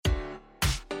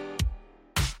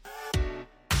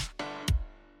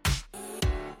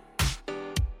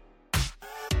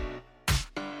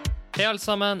Hei alle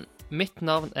sammen, mitt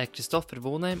navn Kristoffer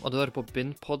Vonheim, og du hører på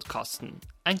Begynn-podcasten.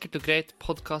 Enkelt og greit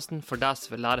podcasten for deg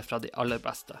som vil lære fra de aller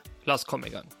beste. La oss komme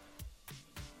i gang.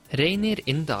 Reynir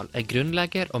Indahl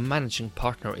grunnlegger og managing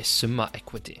partner i Summa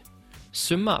Equity.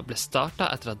 Summa ble startet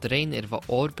etter at Reynir var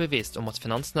overbevist om at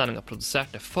finansnæringen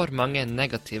produserte for mange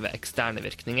negative eksterne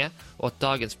virkninger, og at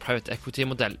dagens private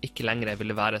equity-modell ikke lenger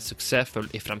ville være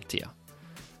suksessfull i fremtiden.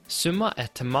 Summa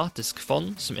et tematisk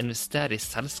fond som investerer i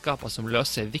selskaper som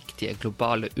løser viktige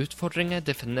globale utfordringer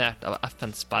definert av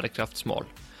FNs bærekraftsmål.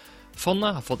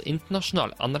 Fondet har fått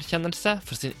internasjonal anerkjennelse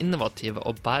for sin innovative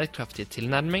og bærekraftige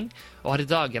tilnærming, og har i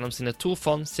dag gjennom sine 2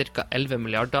 fond ca. 11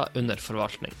 milliarder under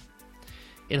forvaltning.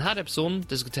 I denne episoden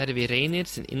diskuterer vi Reynir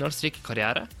sin innholdsrike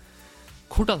karriere,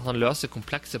 hvordan han løser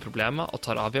komplekse problemer og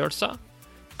tar avgjørelser,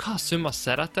 hva Summa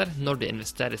ser etter når de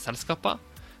investerer i selskaper,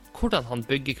 hvordan han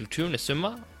bygger kulturen i Summa,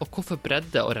 og hvorfor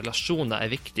bredde og relasjoner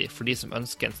viktig for de som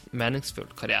ønsker en meningsfull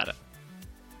karriere.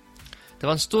 Det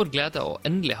var en stor glede å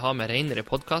endelig ha med Reynir i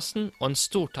podcasten, og en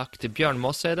stor takk til Bjørn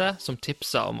Måseide som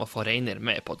tipset om å få Reynir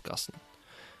med i podcasten.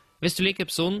 Hvis du liker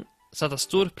episoden, setter jeg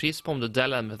stor pris på om du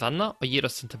deler den med venner og gir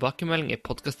oss en tilbakemelding i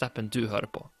podcast-appen du hører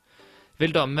på.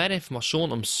 Vil du ha mer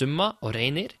informasjon om Summa og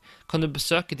Reynir, kan du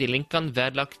besøke de linkene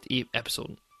vedlagt i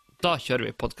episoden. Da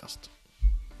kjører vi podcast.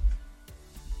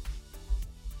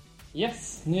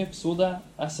 Yes, ny episode.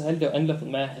 Jeg så heldig å endelig ha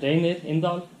fått med Reynir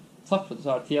Indahl. Takk for at du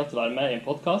tar tid til å være med i en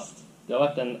podcast. Det har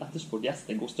vært en etterspurt gjest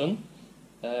en god stund.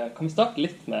 Kan vi starte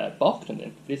litt med bakgrunnen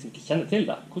din, for de som ikke kjenner til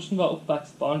deg? Hvordan var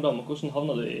oppvekst, barndom, og hvordan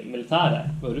havnet du i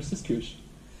militæret på russisk kurs?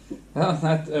 Ja,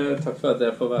 takk for at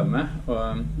jeg får være med. Og,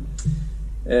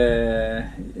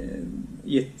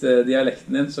 gitt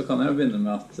dialekten din, så kan jeg jo begynne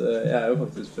med at jeg er jo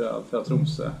faktisk fra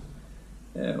Tromsø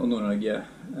og Nord-Norge.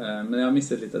 Men jeg har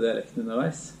mistet litt av dialekten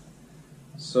underveis.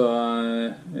 Så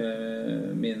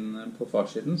på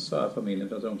farssiden så er familien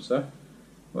fra Tromsø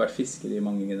og vært fiskere i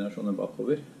mange generasjoner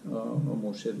bakover, og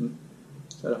morssiden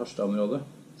så er det Harstad-området.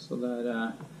 Så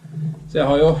jeg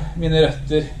har jo mine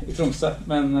røtter i Tromsø,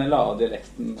 men la av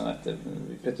dialekten etter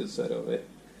vi flyttet sørover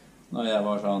når jeg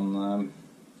var sånn,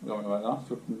 hvor gammel var jeg da?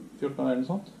 14 år eller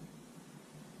noe sånt.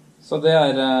 Så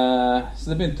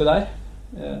det begynte der.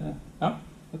 Ja.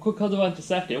 Hva du var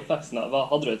interessert i oppveksten?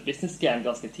 Hadde du et business-game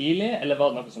ganske tidlig, eller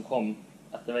var det noe som kom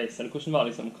etterveis? Eller hvordan var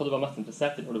hva du var mest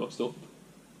interessert i når du vokste opp?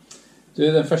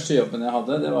 Den første jobben jeg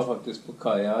hadde, det var faktisk på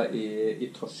kaia i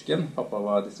Torsken. Pappa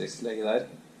var distriktslege der.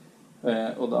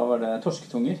 Og da var det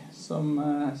torsketunger som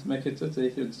jeg kuttet og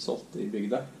gikk rundt og solgte i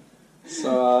bygda.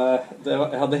 Så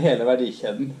jeg hadde hele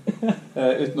verdikjeden,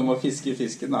 utenom å fiske i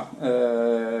fisken da.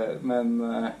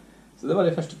 Så det var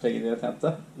de første pengene jeg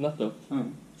tjente. Nettopp.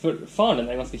 For faren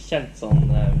din ganske kjent sånn,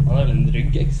 han vel en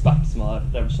ryggekspert som har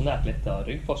revolusjonert litt av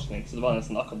ryggforskning, så det var en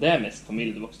sånn akademisk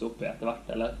familie du vokste opp i etter hvert,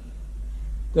 eller?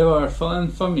 Det var i hvert fall en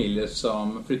familie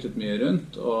som flyttet mye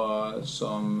rundt, og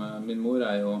min mor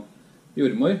er jo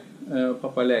jordmor, og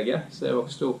pappa er lege, så jeg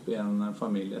vokste opp i en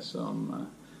familie som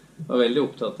var veldig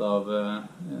opptatt av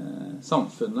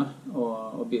samfunnet,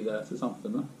 og bidra til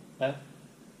samfunnet. Ja.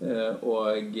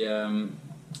 Og i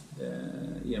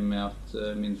og med at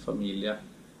min familie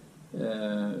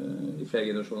i flere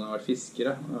generasjoner har vært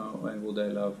fiskere, og en god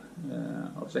del av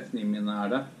slektningene mine er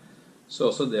det, så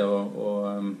også det å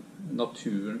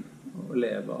naturen, å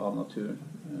leve av naturen.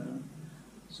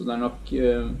 Så det er nok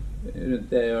rundt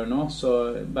det jeg gjør nå, så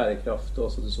bærekraft og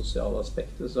også det sosiale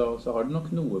aspektet, så har det nok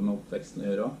noe med oppveksten å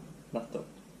gjøre også. Nettopp.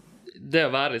 Det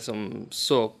å være liksom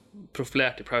så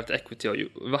profilert i private equity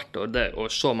og hvert år det,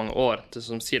 og så mange år, det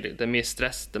som sier det er mye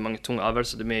stress, det er mange tunge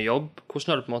avgjørelser, det er mye jobb.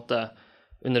 Hvordan har du på en måte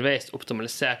underveis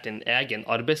optimalisert din egen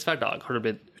arbeidshverdag? Har du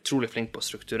blitt utrolig flink på å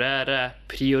strukturere,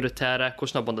 prioritere?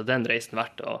 Hvordan har både den reisen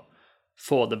vært å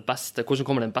få det beste? Hvordan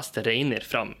kommer den beste Reynir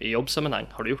fram i jobbsammenheng?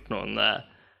 Har du gjort noen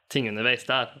ting underveis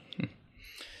der?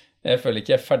 Jeg føler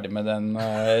ikke jeg er ferdig med den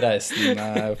reisen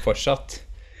fortsatt.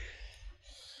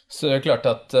 Så det er klart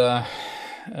at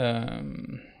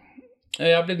jeg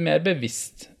har blitt mer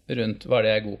bevisst rundt hva det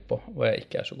jeg er god på, og hva jeg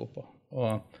ikke er så god på.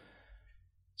 Og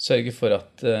sørge for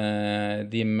at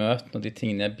de møtene og de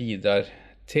tingene jeg bidrar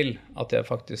til, at jeg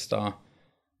faktisk da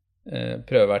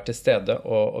prøver å være til stede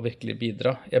og virkelig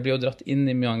bidra. Jeg blir jo dratt inn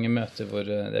i mange møter hvor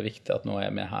det er viktig at nå er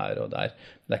jeg med her og der.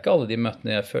 Men det er ikke alle de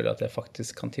møtene jeg føler at jeg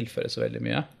faktisk kan tilføre så veldig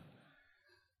mye.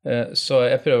 Så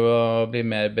jeg prøver å bli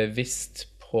mer bevisst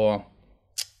på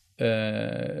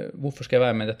hvorfor skal jeg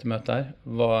være med i dette møtet her?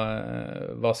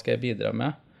 Hva skal jeg bidra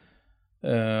med?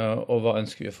 Og hva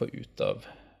ønsker vi å få ut av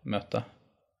møtet?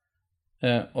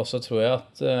 Og så tror jeg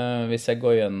at hvis jeg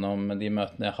går gjennom de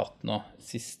møtene jeg har hatt nå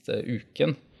siste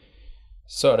uken,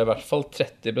 så er det i hvert fall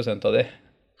 30% av de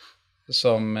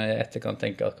som jeg etter kan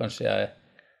tenke at kanskje jeg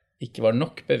ikke var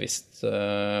nok bevisst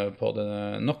på det,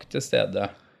 nok til stede,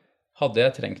 hadde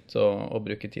jeg trengt å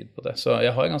bruke tid på det. Så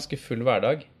jeg har en ganske full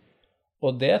hverdag,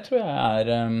 og det tror jeg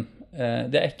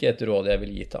det er ikke et råd jeg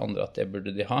vil gi til andre at det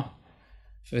burde de ha.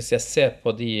 For hvis jeg ser på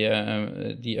de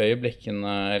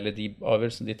øyeblikkene, eller de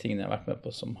avgjørelsene, de tingene jeg har vært med på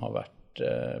som har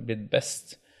blitt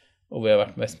best, og hvor jeg har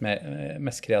vært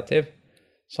mest kreativ,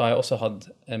 så har jeg også hatt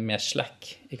mer slack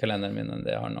i kalenderen min enn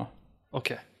det jeg har nå.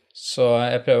 Ok. Så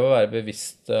jeg prøver å være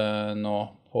bevisst nå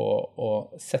på å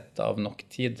sette av nok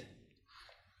tid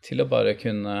til å bare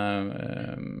kunne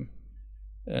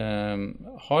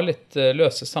ha litt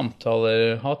løse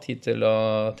samtaler, ha tid til å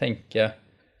tenke,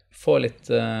 få litt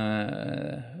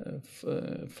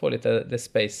det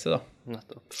spacet da.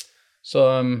 Nettopp. Så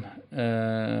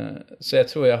jeg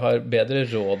tror jeg har bedre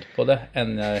råd på det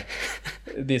enn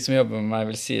de som jobber med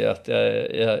meg vil si at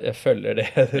jeg følger det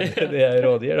jeg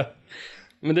rådgir da.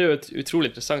 Men det er jo utrolig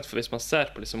interessant, for hvis man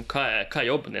ser på liksom, hva er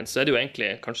jobben din, så er det jo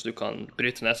egentlig, kanskje du kan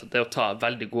bryte ned, så det er å ta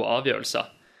veldig gode avgjørelser.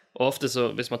 Og ofte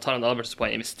så, hvis man tar en avgjørelse på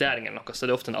en investering eller noe, så er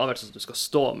det ofte en avgjørelse som du skal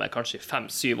stå med kanskje i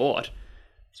 5-7 år.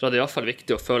 Så det er i hvert fall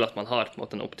viktig å føle at man har på en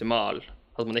måte en optimal,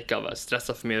 at man ikke har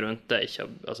stresset for mye rundt det, ikke,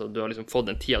 altså, du har liksom fått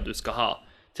den tiden du skal ha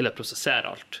til å prosessere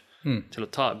alt, til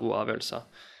å ta gode avgjørelser.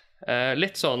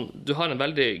 Litt sånn, du har en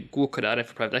veldig god karriere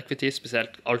for private equity,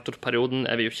 spesielt Altor-perioden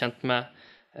er vi jo kjent med,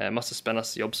 masse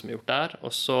spennende jobb som er gjort der,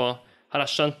 og så har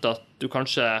jeg skjønt at du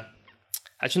kanskje,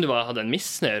 jeg vet ikke om du hadde en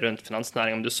misnøye rundt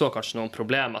finansnæringen, men du så kanskje noen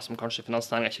problemer som kanskje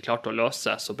finansnæringen ikke klarte å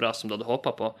løse så bra som du hadde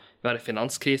håpet på, være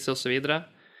finanskrise og så videre.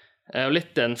 Og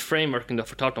litt den frameworken du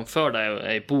har fortalt om før, det er jo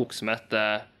en bok som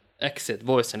heter Exit,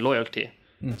 Voice and Loyalty,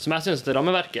 som jeg synes det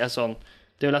rammeverket er sånn,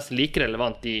 det er jo nesten like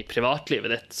relevant i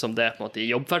privatlivet ditt som det er på en måte i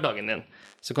jobbhverdagen din.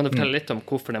 Så kan du fortelle litt om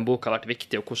hvorfor den boka har vært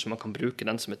viktig, og hvordan man kan bruke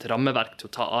den som et rammeverk til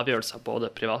å ta avgjørelser både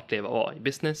i privatlivet og i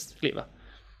businesslivet?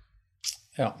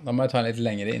 Ja, da må jeg ta en litt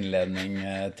lengre innledning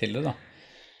til det da.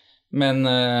 Men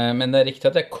det er riktig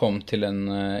at jeg kom til en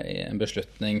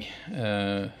beslutning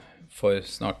for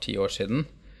snart 10 år siden,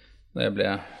 da jeg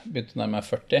begynte å nærme meg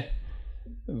 40,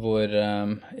 hvor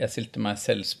jeg stilte meg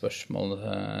selv spørsmål,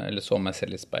 eller så meg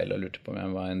selv i speilet og lurte på om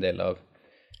jeg var en del av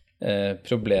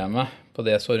problemet på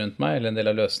det jeg så rundt meg, eller en del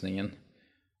av løsningen.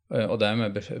 Og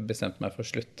dermed bestemte meg for å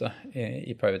slutte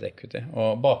i private equity.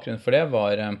 Og bakgrunnen for det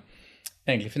var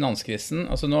egentlig finanskrisen.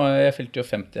 Altså nå, jeg fylte jo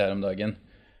 50 her om dagen,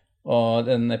 og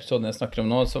den episoden jeg snakker om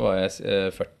nå, så var jeg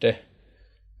 40.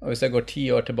 Og hvis jeg går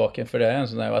 10 år tilbake for det,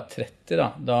 så da jeg var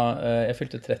 30 da jeg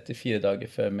fylte 34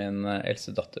 dager før min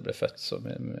eldste datter ble født som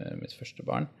mitt første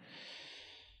barn.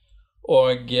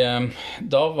 Og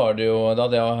da var det jo, da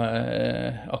hadde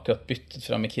jeg akkurat byttet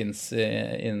fra McKinsey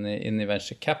inn i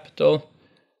Venture Capital,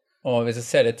 og hvis jeg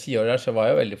ser det 10 år der, så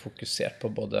var jeg veldig fokusert på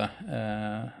både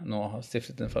nå har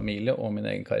stiftet en familie og min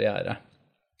egen karriere.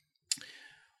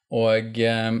 Og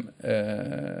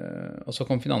så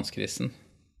kom finanskrisen.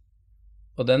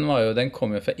 Og den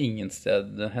kom jo fra ingen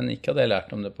sted. Henne ikke hadde jeg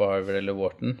lært om det på Harvard eller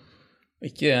Wharton.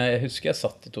 Jeg husker jeg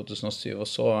satt i 2007 og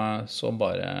så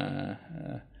bare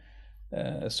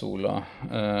sol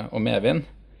og medvind.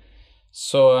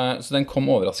 Så den kom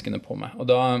overraskende på meg. Og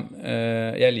da,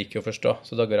 jeg liker jo å forstå,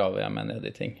 så da graver jeg meg ned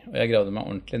i ting. Og jeg gravde meg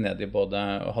ordentlig ned i både,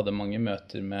 og hadde mange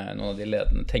møter med noen av de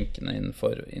ledende tenkende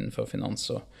innenfor finans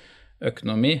og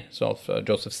økonomi. Så alt fra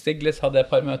Joseph Stiglitz hadde jeg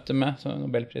et par møter med, som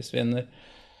Nobelprisvinner,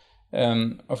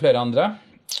 og flere andre.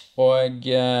 Og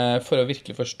for å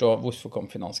virkelig forstå hvorfor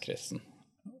kom finanskrisen.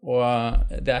 Og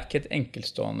det er ikke et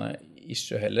enkeltstående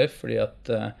issue heller, fordi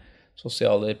at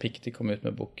sosiale Piketty kom ut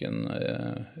med boken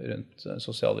rundt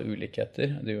sosiale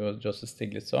ulikheter, det er jo Joseph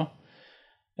Stiglitz også.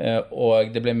 Og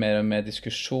det ble mer og mer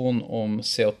diskusjon om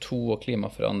CO2 og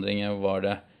klimaforandringer, var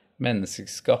det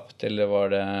menneskeskapt eller var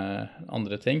det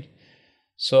andre ting?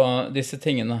 Så disse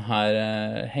tingene her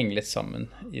henger litt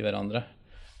sammen i hverandre.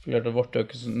 For vårt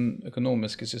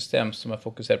økonomiske system som er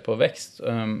fokusert på vekst,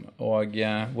 og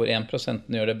hvor 1%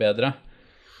 gjør det bedre,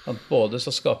 at både så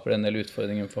skaper det en del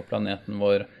utfordringer for planeten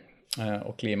vår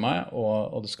og klimaet,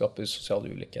 og det skaper sosiale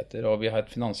ulikheter. Og vi har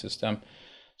et finanssystem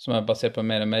som er basert på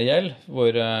mer og mer gjeld,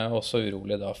 hvor også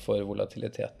urolig da for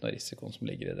volatiliteten og risikoen som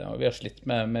ligger i det. Og vi har slitt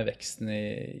med veksten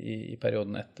i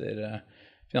perioden etter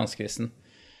finanskrisen.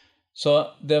 Så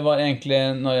det var egentlig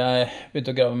når jeg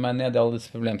begynte å grave meg ned i alle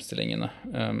disse problemstillingene,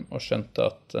 og skjønte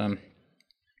at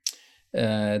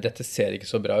dette ser ikke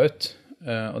så bra ut,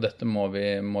 og dette må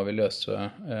vi løse,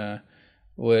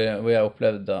 hvor jeg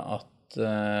opplevde at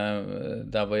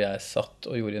der hvor jeg satt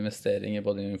og gjorde investeringer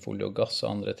både i folie og gass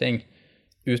og andre ting,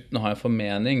 uten å ha en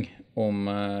formening om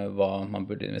hva man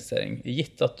burde investere i,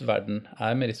 gitt at verden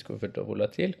er mer risikofylt og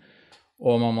volatil,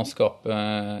 og man må skape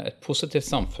et positivt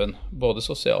samfunn, både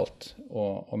sosialt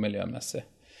og miljømessig.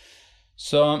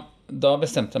 Så da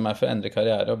bestemte jeg meg for å endre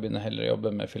karriere og begynne heller å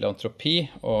jobbe med filantropi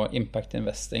og impact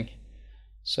investing.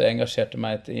 Så jeg engasjerte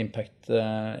meg i et impact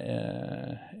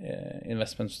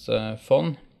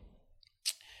investmentsfond,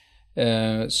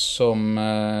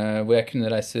 hvor jeg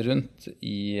kunne reise rundt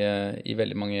i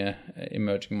veldig mange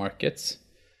emerging markets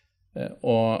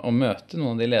og møte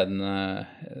noen av de ledende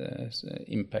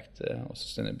impact- og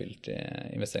sustainability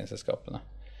investeringsselskapene.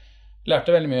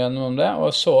 Lærte veldig mye gjennom det, og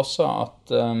så også at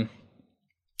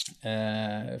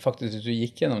faktisk hvis du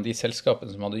gikk gjennom de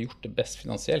selskapene som hadde gjort det best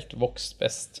finansielt, vokst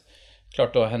best,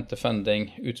 klart å hente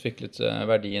funding, utviklet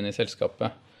verdien i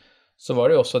selskapet, så var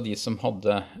det jo også de som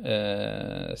hadde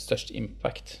størst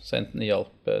impact, så enten det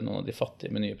hjalp noen av de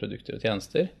fattige med nye produkter og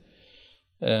tjenester,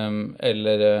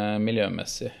 eller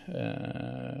miljømessig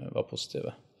var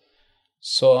positive.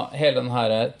 Så hele den her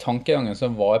tankegangen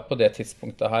som var på det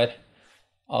tidspunktet her,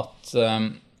 at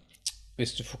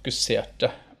hvis du fokuserte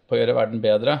på å gjøre verden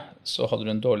bedre, så hadde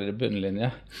du en dårligere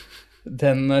bunnlinje.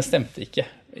 Den stemte ikke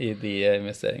i de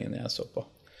investeringene jeg så på.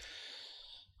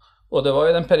 Og det var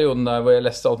i den perioden der hvor jeg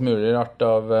leste alt mulig rart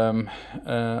av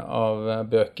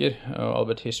bøker. Og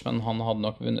Albert Hirschman, han hadde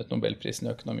nok vunnet Nobelprisen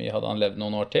i økonomi, hadde han levd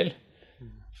noen år til.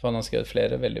 For han har skrevet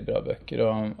flere veldig bra bøker.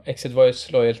 Og Exit Voice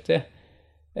Loyalty,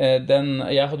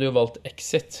 jeg hadde jo valgt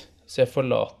Exit, så jeg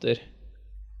forlater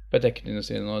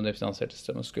Petekkenindustrien og det finansierte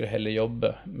systemet, skulle heller jobbe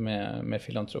med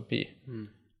filantropi.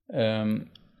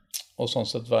 Og sånn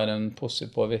sett være en positiv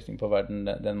påvirkning på verden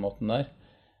den måten der.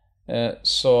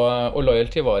 Og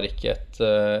loyalty var ikke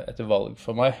et valg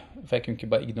for meg, for jeg kunne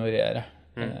ikke bare ignorere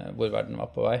hvor verden var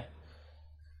på vei.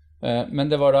 Men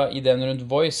det var da ideen rundt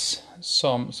Voice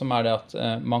som det at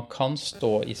man kan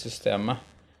stå i systemet,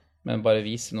 men bare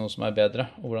vise noe som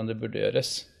bedre, og hvordan det burde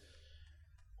gjøres.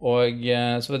 Og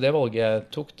så var det valget jeg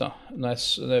tok da, når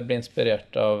jeg ble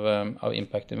inspirert av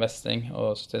impact investing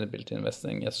og sustainability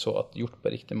investing. Jeg så at gjort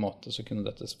på riktig måte, så kunne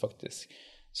dette faktisk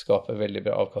skape veldig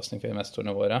bra avkastning for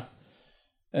investorene våre.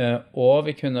 Og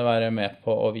vi kunne være med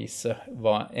på å vise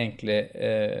hva egentlig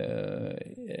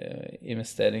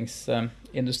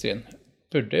investeringsindustrien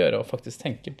burde gjøre, og faktisk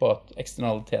tenke på at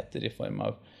eksternaliteter i form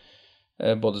av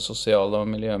både sosiale og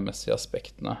miljømessige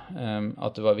aspektene,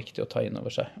 at det var viktig å ta inn over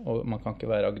seg, og man kan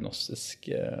ikke være agnostisk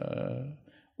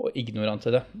og ignorant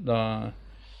til det.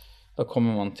 Da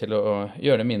kommer man til å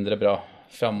gjøre det mindre bra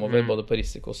fremover, både på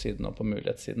risikosiden og på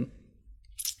mulighetssiden.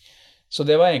 Så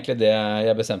det var egentlig det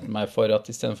jeg bestemte meg for, at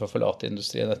i stedet for å forlate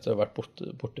industrien etter å ha vært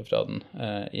borte fra den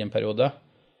i en periode,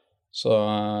 så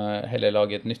heller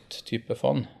lage et nytt type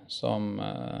fond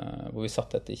hvor vi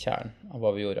satte dette i kjernen av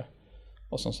hva vi gjorde.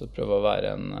 Og sånn sett prøve å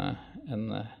være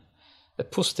et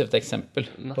positivt eksempel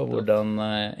på hvordan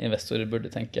investorer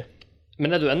burde tenke.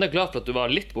 Men du enda glad for at du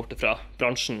var litt borte fra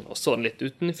bransjen og så den litt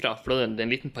utenfra, for det er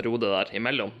en liten periode der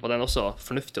imellom, var den også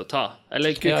fornuftig å ta?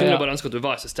 Eller kunne du bare ønske at du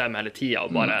var i systemet hele tiden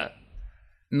og bare...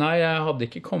 Nei, jeg hadde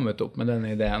ikke kommet opp med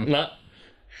denne ideen. Nei.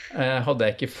 Hadde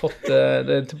jeg ikke fått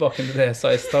det tilbake til det jeg sa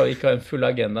i sted, og ikke ha en full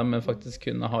agenda, men faktisk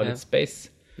kunne ha litt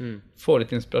space, få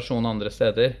litt inspirasjon andre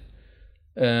steder,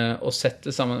 og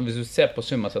sette sammen, hvis du ser på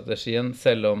Summa-strategien,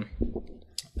 selv om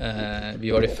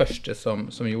vi var de første som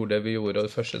gjorde det vi gjorde,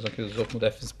 og de første som knyttet opp mot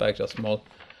FNs bærekraftsmål,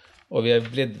 og vi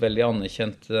blitt veldig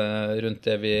anerkjent rundt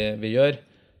det vi gjør,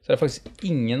 så det faktisk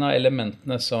ingen av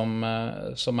elementene som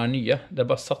nye. Det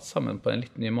bare satt sammen på en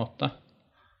litt ny måte.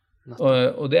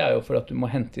 Og det jo for at du må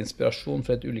hente inspirasjon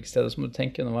fra et ulikt sted, så må du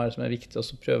tenke hva som viktig, og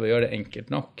så prøve å gjøre det enkelt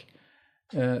nok.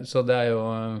 Så det jo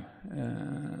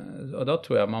og da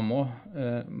tror jeg man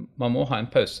må ha en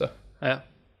pause. Ja.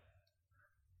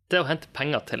 Det å hente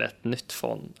penger til et nytt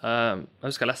fond, jeg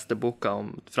husker jeg leste boka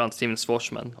fra Steven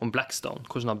Schwarzman om Blackstone,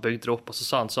 hvordan han bygde det opp, og så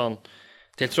sa han sånn,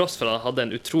 til tross for at han hadde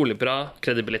en utrolig bra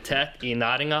kredibilitet i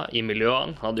næringen, i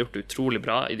miljøene, han hadde gjort det utrolig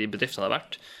bra i de bedriftene han hadde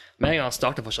vært, men en gang han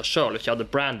startet for seg selv og ikke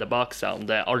hadde brandet bak seg, om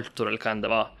det Altor eller hva enn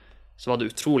det var, så var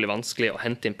det utrolig vanskelig å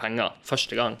hente inn penger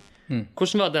første gang.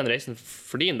 Hvordan var den reisen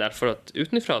for din del? For at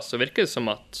utenfra så virker det som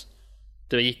at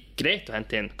det gikk greit å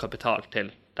hente inn kapital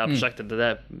til det prosjektet.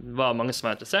 Det var mange som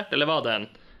var interessert, eller var det en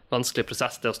vanskelig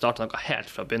prosess det å starte noe helt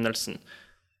fra begynnelsen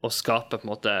og skape på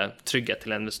en måte trygghet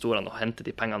til investorene og hente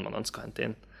de pengene man ønsker å hente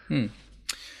inn?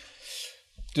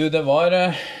 Du, det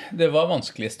var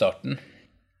vanskelig i starten,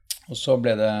 og så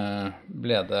ble det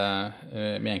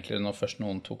enklere når først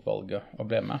noen tok valget og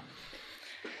ble med.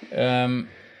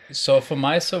 Så for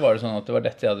meg så var det sånn at det var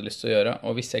dette jeg hadde lyst til å gjøre,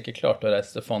 og hvis jeg ikke klarte å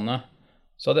reise til fondet,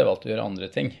 så hadde jeg valgt å gjøre andre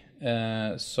ting.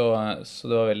 Så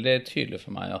det var veldig tydelig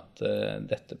for meg at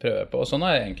dette prøver jeg på, og sånn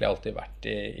har jeg egentlig alltid vært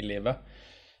i livet.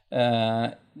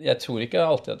 Jeg tror ikke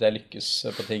alltid at jeg lykkes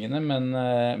på tingene,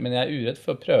 men jeg er uredd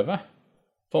for å prøve.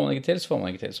 Får man ikke til, så får man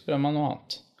ikke til, så prøver man noe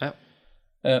annet. Ja.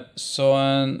 Så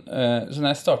når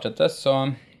jeg startet det,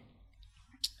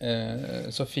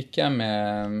 så fikk jeg med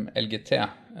LGT,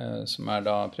 som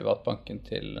da privatbanken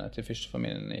til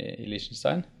fyrstefamilien i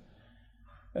Liechtenstein.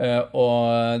 Og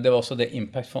det var også det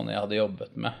Impact-fondet jeg hadde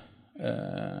jobbet med.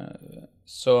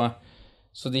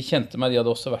 Så de kjente meg, de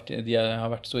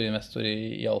har vært store investorer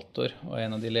i Altor, og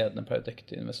en av de ledende private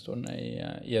equity-investorene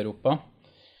i Europa.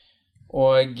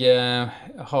 Og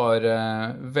har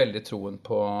veldig troen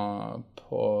på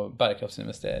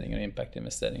bærekraftsinvesteringer og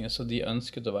impact-investeringer, så de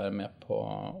ønsket å være med på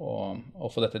å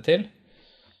få dette til.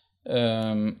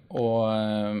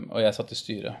 Og jeg satt i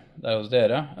styret der hos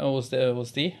dere, hos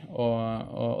de,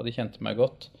 og de kjente meg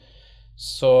godt.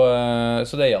 Så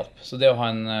det hjalp. Så det å ha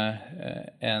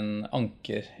en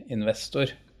ankerinvestor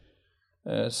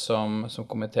som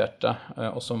kommenterte,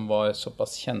 og som var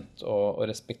såpass kjent og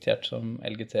respektert som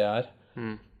LGT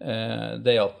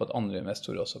det hjalp på at andre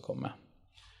investorer også kom med.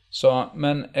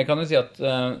 Men jeg kan jo si at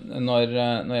når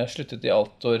jeg sluttet i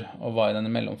Altor og var i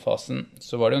denne mellomfasen,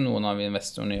 så var det jo noen av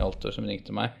investorene i Altor som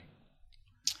ringte meg.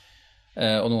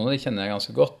 Og noen av de kjenner jeg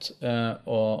ganske godt,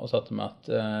 og sa til meg at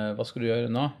hva skal du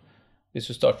gjøre nå? Hvis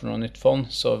du starter noe nytt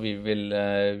fond, så vil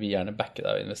vi gjerne backe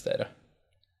deg og investere.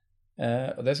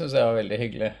 Og det synes jeg var veldig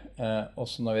hyggelig.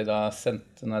 Også når jeg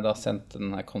sendte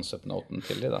denne concept-noten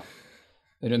til de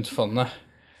rundt fondet,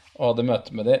 og hadde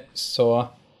møte med de, så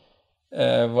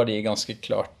var de ganske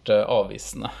klart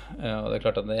avvisende. Og det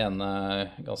klart at det ene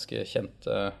ganske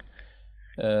kjente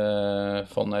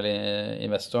fondet eller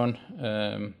investoren,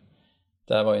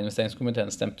 der var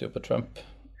investeringskomiteen stemte jo på Trump,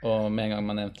 og med en gang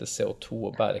man nevnte CO2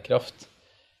 og bærekraft,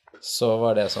 så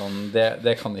var det sånn,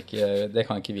 det kan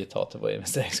ikke vi ta til vår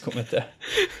investeringskomité.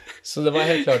 Så det var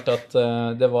helt klart at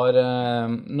det var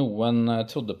noen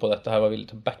trodde på dette her var villig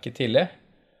til å backe tidlig,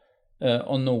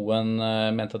 og noen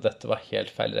mente at dette var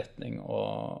helt feil retning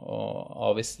og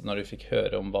avviste når de fikk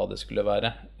høre om hva det skulle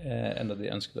være, enda de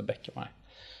ønsket å backe meg.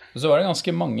 Og så var det ganske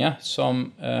mange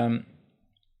som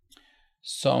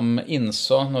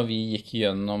innså når vi gikk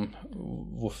gjennom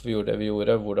hvorfor vi gjorde det vi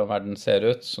gjorde, hvordan verden ser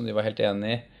ut, som de var helt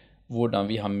enige i, hvordan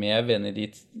vi har medvind i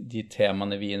de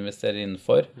temaene vi investerer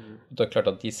innenfor. Det er klart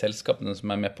at de selskapene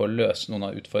som er med på å løse noen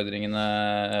av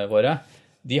utfordringene våre,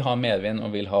 de har medvind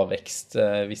og vil ha vekst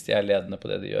hvis de er ledende på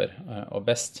det de gjør, og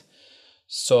best.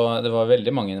 Så det var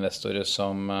veldig mange investorer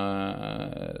som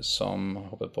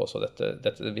hoppet på, så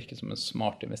dette virket som en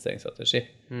smart investeringsstrategi.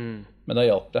 Men da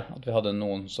hjalp det at vi hadde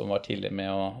noen som var tidlig med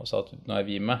og sa at nå er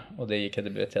vi med, og det gir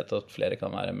kredibilitet at flere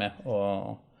kan være med.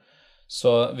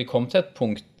 Så vi kom til et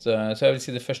punkt, så jeg vil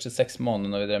si de første 6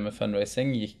 månedene når vi drev med fundraising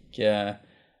gikk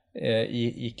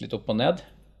litt opp og ned,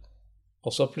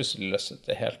 og så plutselig løsset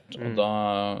det helt, og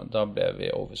da ble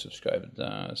vi oversubscribed,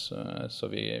 så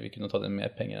vi kunne ta inn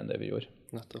mer penger enn det vi gjorde.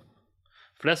 Nettopp.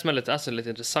 For det som er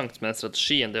litt interessant med den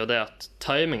strategien, det er jo det at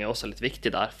timing er også litt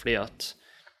viktig der, fordi at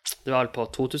det var på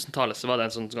 2000-tallet så var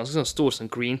det en ganske stor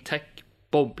green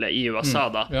tech-boble i USA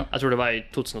da. Ja. Jeg tror det var i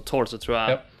 2012, så tror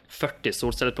jeg 40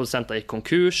 solcelleprodusenter gikk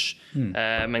konkurs,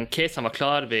 men casene var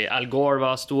klar, Al Gore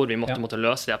var stor, vi måtte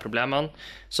løse de her problemene.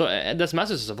 Så det som jeg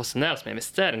synes er så fascinerende med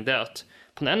investering, det er at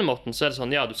på den ene måten så er det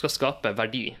sånn, ja, du skal skape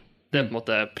verdi. Det er på en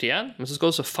måte prien, men så skal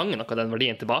du også fange noe av den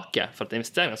verdien tilbake for at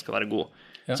investeringen skal være god.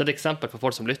 Ja. Så et eksempel for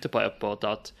folk som lytter på er på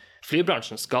at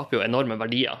flybransjen skaper jo enorme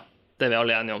verdier. Det er vi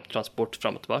alle enige om, transport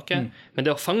frem og tilbake. Men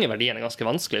det å fange verdien er ganske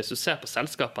vanskelig. Hvis du ser på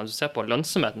selskapene, hvis du ser på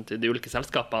lønnsomheten til de ulike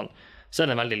selskapene, så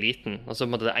er den veldig liten. Og så på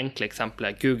en måte det enkle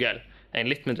eksempelet, Google er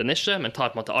en litt mindre nisje, men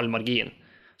tar på en måte all margin.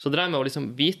 Så det er med å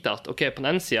liksom vite at, ok, på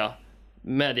den ene siden,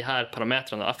 med de her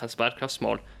parametrene av FNs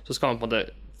bærekraftsmål, så skal man på en måte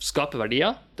skape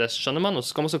verdier, det skjønner man, og så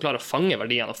skal man også klare å fange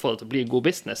verdiene og få det til å bli god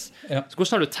business. Ja. Så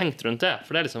hvordan har du tenkt rundt det?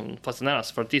 For det er liksom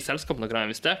fascinerende, for at de selskapene dere har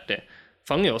investert i,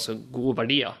 fanger jo også gode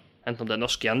verdier, enten om det er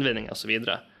norsk gjenvinning og så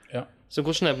videre. Ja. Så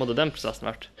hvordan er på en måte den prosessen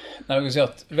vært? Nei, jeg kan si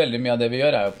at veldig mye av det vi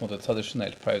gjør er jo på en måte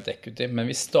tradisjonelt private equity, men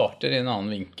vi starter i en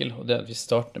annen vinkel, og det er at vi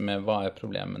starter med hva er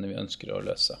problemene vi ønsker å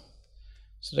løse.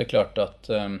 Så det er klart at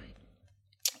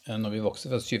når vi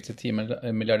vokser fra 7 til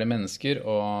 10 milliarder mennesker,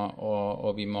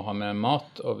 og vi må ha mer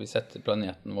mat, og vi setter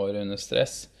planeten vår under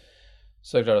stress,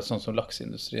 så er det klart at sånn som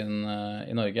lakseindustrien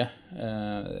i Norge,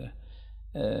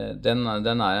 den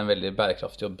er en veldig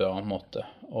bærekraftig og bra måte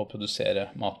å produsere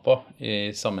mat på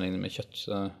i sammenligning med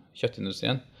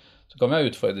kjøttindustrien. Så kan vi ha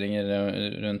utfordringer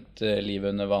rundt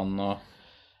livet under vann og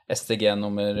SDG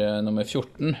nummer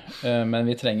 14, men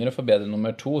vi trenger å forbedre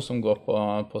nummer 2 som går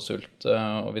på sult,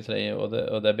 og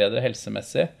det er bedre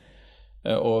helsemessig.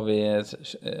 og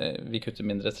vi kutter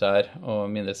mindre trær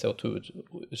og mindre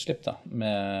CO2-utslipp da,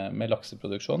 med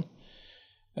lakseproduksjon.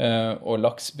 Og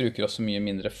laks bruker også mye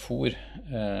mindre fôr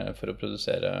for å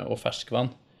produsere og ferskvann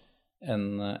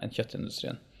enn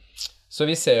kjøttindustrien. Så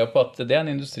vi ser jo på at det er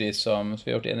en industri som vi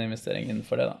har gjort en investering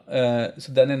innenfor det. Da.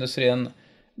 Så den industrien,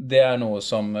 det er noe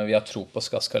som vi har tro på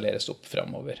skal skaleres opp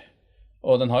fremover.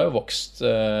 Og den har jo vokst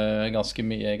ganske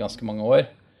mye i ganske mange år.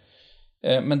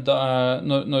 Men da,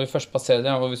 når vi først passerer det,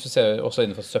 og hvis du ser også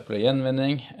innenfor søppel og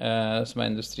gjenvinning, som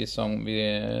er industri som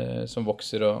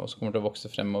vokser og som kommer til å vokse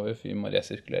fremover, for vi må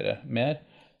resirkulere mer,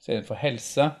 så innenfor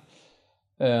helse,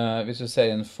 hvis du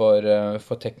ser innenfor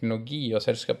for teknologi og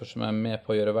selskaper som er med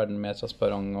på å gjøre verden mer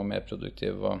transparent og mer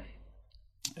produktiv og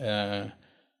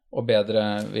bedre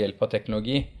ved hjelp av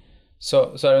teknologi,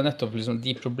 så er det nettopp liksom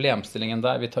de problemstillingene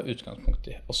der vi tar utgangspunkt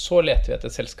i. Og så leter vi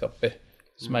etter selskaper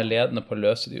som er ledende på å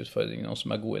løse de utfordringene, og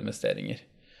som er gode investeringer.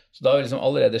 Så da har vi liksom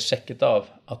allerede sjekket av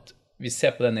at vi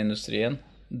ser på denne industrien.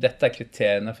 Dette er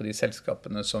kriteriene for de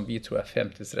selskapene som vi tror er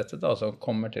fremtidsrettet, da, som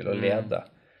kommer til å lede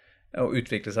og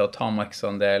utvikle seg og ta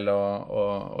markedsandel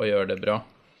og gjøre det bra.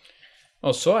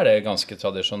 Og så er det ganske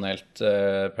tradisjonelt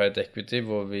private equity,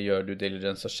 hvor vi gjør due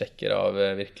diligence og sjekker av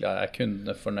virkelig er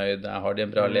kundene fornøyde, har de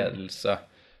en bra ledelse,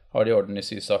 har de orden i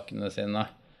sysakene sine,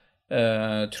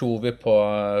 tror vi på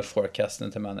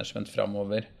forecastene til management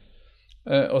fremover.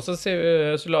 Og så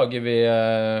lager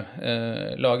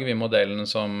vi modellen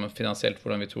som finansielt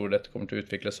hvordan vi tror dette kommer til å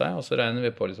utvikle seg, og så regner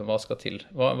vi på liksom, hva skal til.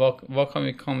 Hva kan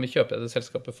vi kjøpe dette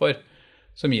selskapet for,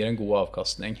 som gir en god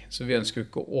avkastning. Så vi ønsker jo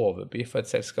ikke å overby for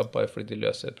et selskap bare fordi de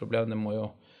løser et problem.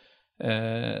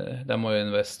 Der må jo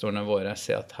investorene våre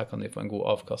se at her kan de få en god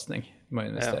avkastning. De må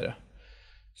investere. Ja.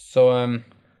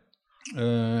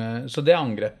 Så det er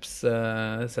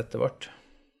angrepssettet vårt.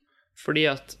 Fordi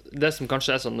at det som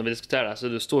kanskje er sånn når vi diskuterer det, så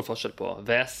er det stor forskjell på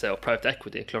VC og private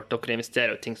equity. Klart, dere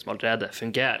investerer i ting som allerede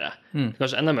fungerer. Det er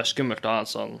kanskje enda mer skummelt å ha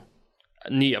en sånn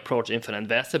ny approach innenfor en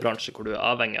VC-bransje, hvor du er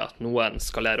avhengig av at noen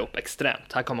skalerer opp ekstremt.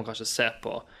 Her kan man kanskje se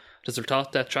på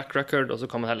resultatet, track record, og så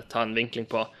kan man heller ta en vinkling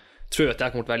på, tror jeg at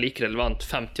det kommer til å være like relevant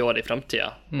 50 år i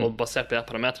fremtiden, og basert på de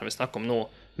parametrene vi snakker om nå,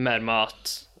 mer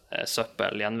mat,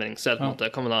 søppel, gjenvinning, så på en måte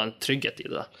kan man ha en trygghet i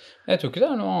det. Jeg tror ikke det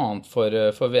er noe annet for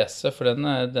VC, for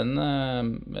den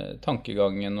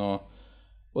tankegangen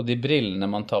og de brillene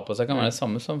man tar på seg kan være det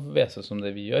samme som VC som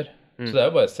det vi gjør. Så det er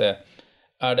jo bare å se,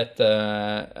 er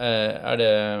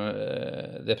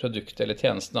det produktet eller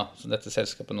tjenesten da, som dette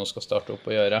selskapet nå skal starte opp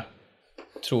og gjøre,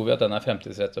 tror vi at den er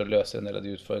fremtidsrettet og løser en del av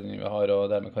de utfordringene vi har,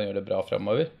 og dermed kan gjøre det bra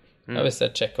fremover. Ja, hvis det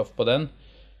er check-off på den,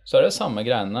 så er det samme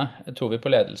greiene. Tror vi på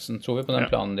ledelsen? Tror vi på den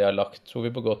planen de har lagt? Tror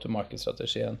vi på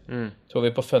go-to-market-strategien? Tror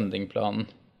vi på funding-planen?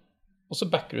 Og så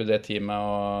backer du det teamet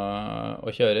og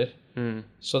kjører.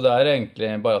 Så det er egentlig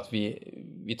bare at vi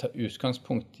tar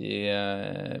utgangspunkt i,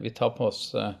 vi tar på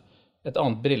oss et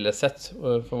annet brillesett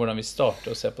for hvordan vi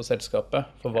starter å se på selskapet,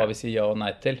 for hva vi sier ja og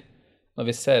nei til. Når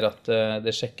vi ser at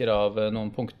det sjekker av noen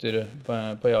punkter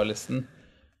på ja-listen,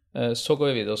 så går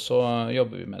vi videre, og så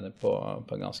jobber vi med det på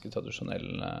en ganske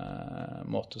tradisjonell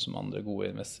måte som andre gode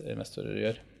investorer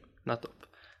gjør. Nettopp.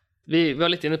 Vi var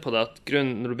litt inne på det at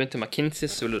når du begynte med McKinsey,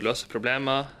 så ville du løse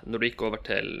problemer. Når du gikk over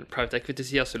til private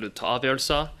equity-siden, så ville du ta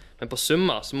avgjørelser. Men på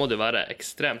summa så må det jo være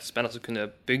ekstremt spennende å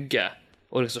kunne bygge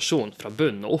organisasjonen fra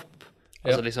bunnen og opp.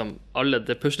 Altså liksom,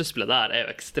 det puslespillet der er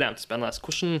jo ekstremt spennende.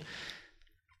 Hvordan,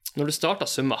 når du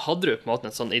startet Summa, hadde du på en måte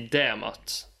en sånn idé om at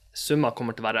Summa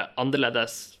kommer til å være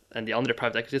annerledes enn de andre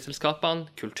private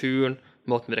equity-selskapene, kulturen,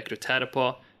 måten vi rekrutterer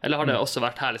på, eller har det også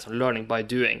vært her liksom learning by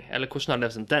doing, eller hvordan har det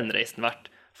liksom den reisen vært?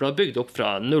 For du har bygd opp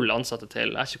fra 0 ansatte til,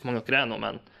 jeg vet ikke hvor mange dere er nå,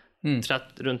 men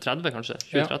rundt 30 kanskje,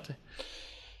 20-30?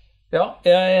 Ja,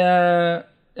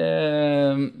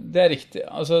 det er riktig.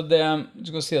 Altså du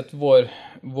kan si at vår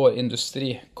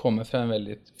industri kommer fra en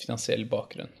veldig finansiell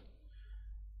bakgrunn.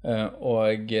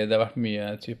 Og det har vært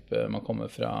mye man kommer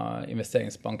fra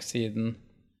investeringsbanksiden,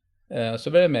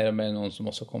 så ble det mer og mer noen som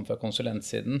også kom fra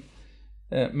konsulentsiden,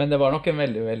 men det var nok en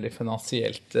veldig, veldig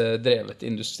finansielt drevet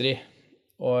industri.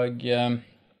 Og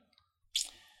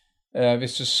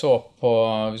hvis du ser på,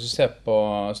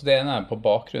 så det ene er på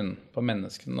bakgrunnen på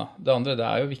menneskene da. Det andre, det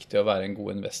er jo viktig å være en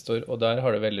god investor, og der har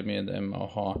det veldig mye det med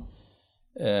å ha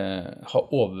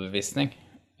overbevisning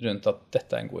rundt at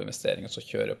dette er en god investering, og så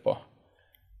kjøre på.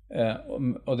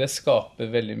 Og det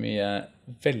skaper veldig mye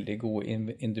veldig gode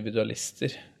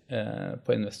individualister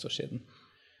på investorsiden.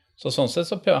 Så sånn sett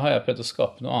så har jeg prøvd å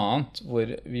skape noe annet, hvor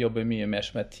vi jobber mye mer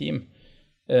som et team.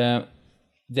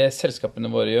 Det selskapene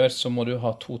våre gjør, så må du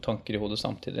ha 2 tanker i hodet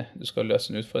samtidig. Du skal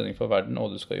løse en utfordring for verden,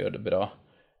 og du skal gjøre det bra,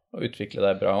 og utvikle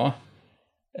deg bra også.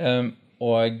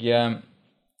 Og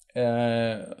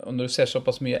og når du ser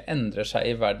såpass mye endrer seg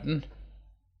i verden,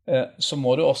 så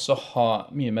må du også ha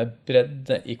mye mer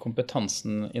bredde i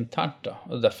kompetansen internt da.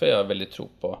 Og derfor er jeg veldig tro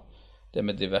på det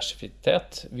med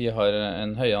diversitet. Vi har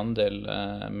en høy andel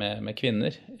med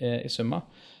kvinner i Summa.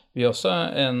 Vi har også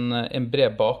en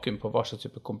bred bakgrunn på hva slags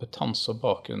type kompetanse og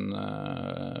bakgrunn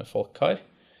folk har.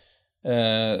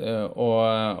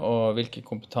 Og hvilken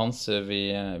kompetanse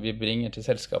vi bringer til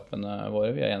selskapene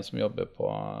våre. Vi har en som jobber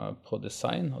på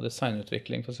design og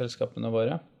designutvikling for selskapene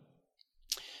våre.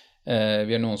 Vi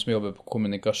har noen som jobber på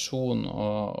kommunikasjon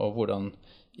og hvordan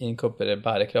inkorporere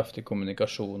bærekraftig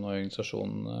kommunikasjon og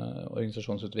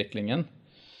organisasjonsutviklingen.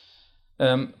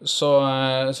 Så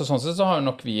sånn sett så har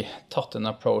nok vi tatt en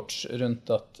approach rundt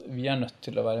at vi er nødt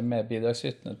til å være mer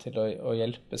bidragsytende til å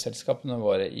hjelpe selskapene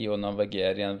våre i å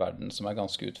navigere i en verden som er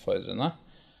ganske utfordrende,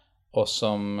 og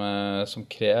som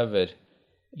krever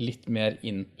litt mer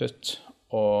input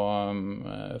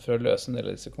for å løse en del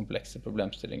av disse komplekse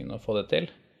problemstillingene og få det til.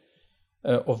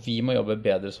 Og vi må jobbe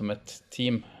bedre som et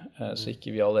team, så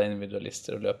ikke vi alle er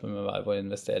individualister og løper med hver vår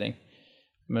investering,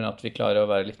 men at vi klarer å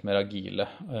være litt mer agile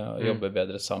og jobbe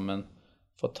bedre sammen,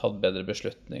 få tatt bedre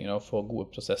beslutninger og få gode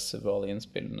prosesser hvor alle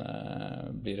innspillene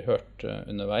blir hørt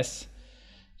underveis.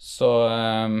 Så,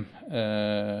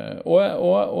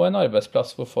 og en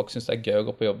arbeidsplass hvor folk synes det er gøy å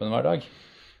gå på jobben hver dag,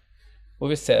 hvor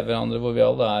vi ser hverandre, hvor vi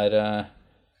alle er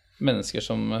mennesker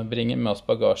som bringer med oss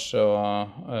bagasje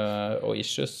og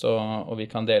issues, og vi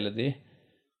kan dele de,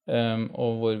 og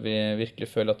hvor vi virkelig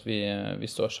føler at vi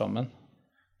står sammen.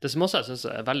 Det som også jeg synes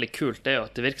er veldig kult, det er jo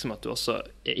at det virker som at du også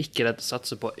er ikke redd å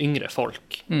satse på yngre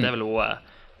folk. Det er vel hun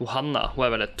Hanna, hun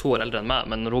er vel 2 år eldre enn meg,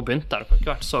 men når hun begynte her, hun har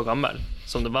ikke vært så gammel,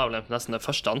 som det var vel nesten den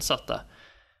første ansatte.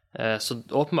 Så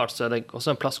åpenbart så er det også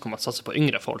en plass hvor man satser på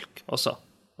yngre folk også.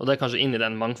 Og det er kanskje inn i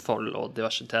den mangfold- og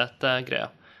diversitet-greia.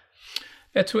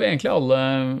 Jeg tror egentlig alle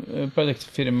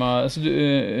produktfirma, altså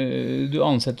du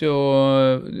ansetter jo,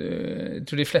 jeg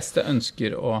tror de fleste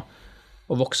ønsker å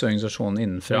vokse organisasjonen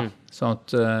innenfra, sånn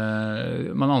at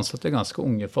man ansetter ganske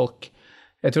unge folk.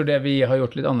 Jeg tror det vi har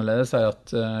gjort litt annerledes er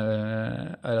at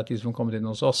de som har kommet inn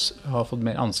hos oss har fått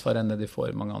mer ansvar enn det de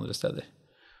får mange andre steder.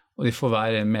 Og de får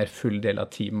være en mer full del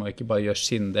av teamet og ikke bare gjøre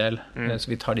sin del,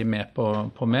 så vi tar de med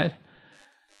på mer.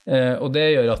 Og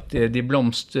det gjør at de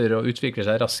blomstrer og utvikler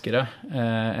seg raskere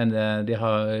enn det de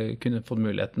har kunnet fått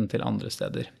muligheten til andre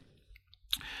steder.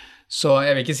 Så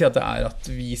jeg vil ikke si at det er at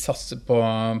vi satser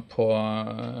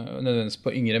nødvendigvis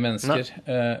på yngre mennesker,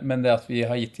 men det at vi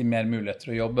har gitt dem mer muligheter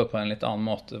å jobbe på en litt annen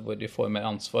måte, hvor de får mer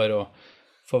ansvar og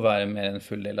får være mer en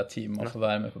full del av teamet og får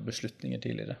være med på beslutninger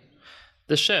tidligere.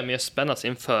 Det skjer mye spennende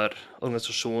innenfor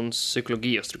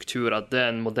organisasjonspsykologi og strukturer. Det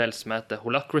er en modell som heter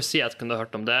Holacracy, jeg vet ikke om du har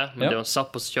hørt om det, men det er jo en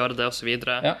Zappos kjører det og så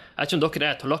videre. Jeg vet ikke om dere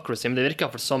er et Holacracy, men det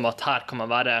virker som at her kan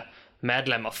man være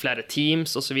medlem av flere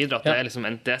teams og så videre, at det er liksom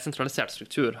en desentralisert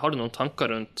struktur. Har du noen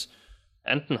tanker rundt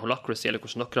enten Holacracy eller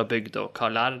hvordan dere har bygd, og hva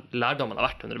lærdommen har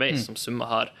vært underveis som Summa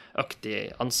har økt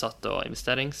i ansatte og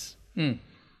investerings?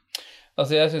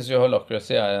 Altså jeg synes jo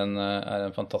Holacracy er en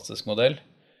fantastisk modell.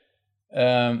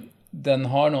 Den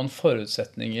har noen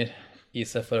forutsetninger i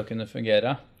seg for å kunne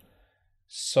fungere.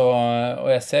 Og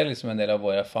jeg ser liksom en del av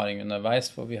vår erfaring underveis,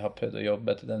 for vi har prøvd å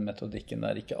jobbe etter den metodikken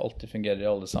der ikke alltid fungerer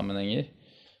i alle sammenhenger.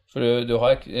 For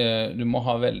du må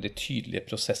ha veldig tydelige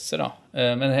prosesser da.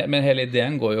 Men hele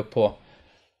ideen går jo på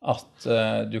at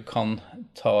du kan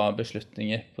ta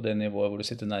beslutninger på det nivået hvor du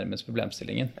sitter nærmest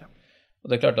problemstillingen. Og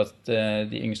det er klart at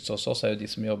de yngste hos oss er jo de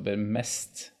som jobber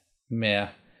mest med en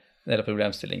del av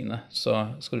problemstillingene. Så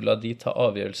skal du la de ta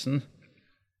avgjørelsen,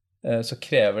 så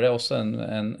krever det også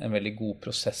en veldig god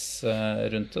prosess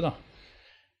rundt det da.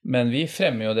 Men vi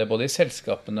fremmer jo det både i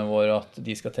selskapene våre at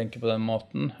de skal tenke på den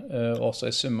måten, og også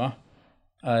i Summa,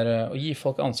 er å gi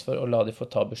folk ansvar og la de få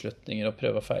ta beslutninger og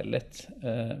prøve å feile litt,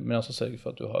 men også sørge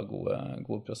for at du har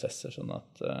gode prosesser, sånn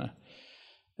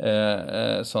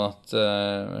at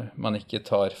man ikke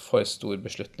tar for stor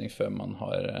beslutning før man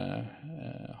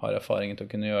har erfaringen til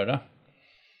å kunne gjøre det.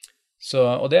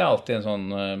 Og det er alltid en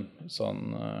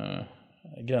sånn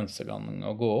grensegang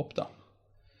å gå opp da.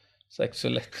 Så det er ikke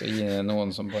så lett å gi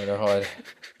noen som bare har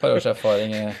et par års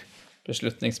erfaring i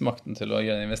beslutningsmakten til å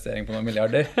gjøre en investering på noen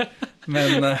milliarder.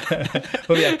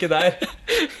 For vi er ikke der.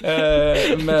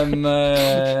 Men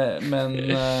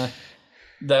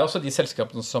det er også de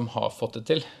selskapene som har fått det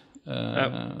til.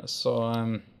 Så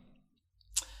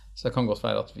det kan godt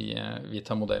være at vi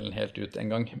tar modellen helt ut en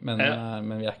gang, men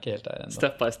vi er ikke helt der enda.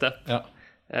 Step by step. Ja.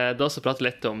 Du har også pratet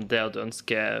litt om det at du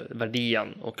ønsker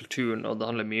verdiene og kulturen, og det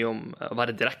handler mye om å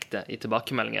være direkte i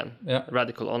tilbakemeldingen.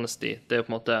 Radical honesty. Det er jo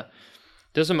på en måte,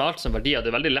 det er som med alt som verdier, det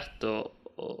er veldig lett å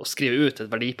å skrive ut et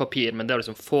verdipapir, men det å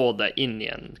liksom få det inn i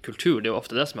en kultur, det er jo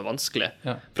ofte det som er vanskelig.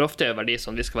 For ofte er jo verdi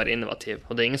sånn, vi skal være innovativ,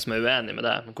 og det er ingen som er uenig med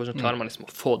det, men hvordan klarer man liksom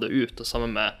å få det ut, og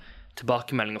sammen med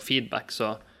tilbakemelding og feedback,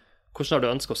 så hvordan har du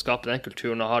ønsket å skape den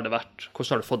kulturen, og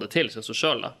hvordan har du fått det til, synes du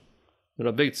selv da? Når du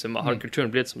har bygd Summa, har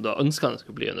kulturen blitt som du har ønsket den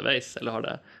skulle bli underveis, eller har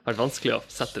det vært vanskelig å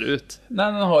sette det ut? Nei,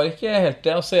 den har ikke helt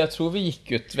det. Altså, jeg tror vi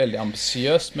gikk ut veldig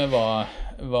ambisiøst med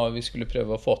hva vi skulle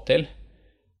prøve å få til.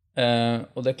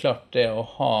 Og det er klart det å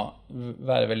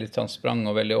være veldig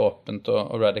transparent og veldig åpent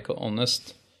og radical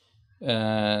honest,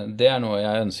 det er noe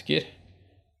jeg ønsker.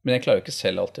 Men jeg klarer jo ikke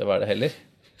selv alltid å være det heller.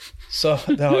 Så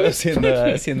det har jo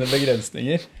sine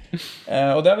begrensninger.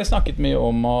 Og det har vi snakket mye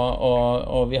om,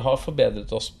 og vi har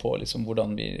forbedret oss på liksom,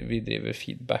 hvordan vi driver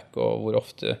feedback, og hvor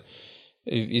ofte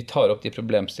vi tar opp de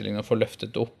problemstillingene og får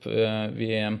løftet opp. Vi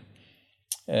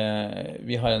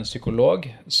har en psykolog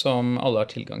som alle har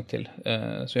tilgang til,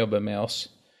 som jobber med oss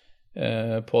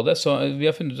på det. Så vi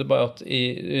har funnet ut bare at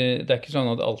det er ikke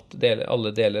sånn at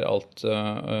alle deler alt,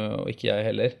 og ikke jeg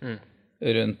heller,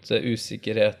 rundt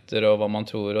usikkerheter og hva man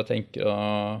tror og tenker,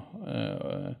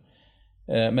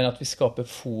 men at vi skaper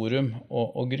forum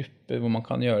og grupper hvor man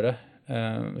kan gjøre det,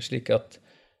 slik at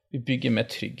vi bygger med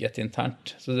trygghet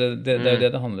internt. Så det er jo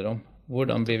det handler om.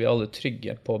 Hvordan blir vi alle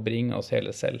trygge på å bringe oss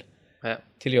hele selv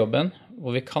til jobben,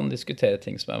 hvor vi kan diskutere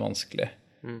ting som er vanskelig,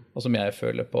 og som jeg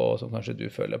føler på, og som kanskje du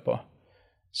føler på.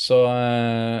 Så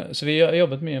vi har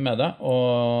jobbet mye med det,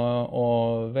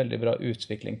 og veldig bra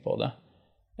utvikling på det.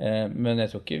 Men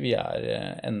jeg tror ikke vi er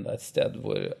enda et sted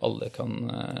hvor alle kan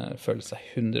føle seg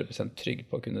 100% trygg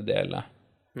på å kunne dele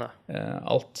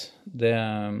alt. Det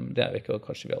er vi ikke, og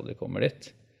kanskje vi aldri kommer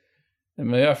dit.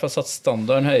 Men vi har i hvert fall satt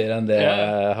standarden høyere enn det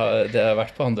har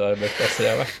vært på andre arbeidsplasser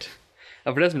jeg har vært.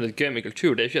 Ja, for det som er litt gøy med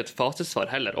kultur, det er jo ikke et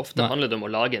fasesvar heller. Ofte handler det om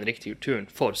å lage en riktig kultur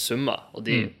for Summa, og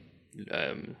de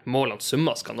målene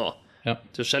Summa skal nå.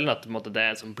 Det er sjelden at det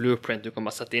er en sånn blueprint du kan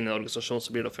bare sette inn i en organisasjon, så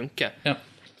blir det å funke.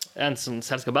 En sånn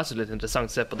selskap er så litt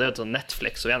interessant å se på, det er jo sånn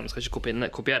Netflix, og igjen, man skal ikke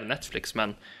kopiere Netflix,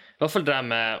 men i hvert fall det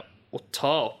med å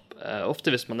ta opp,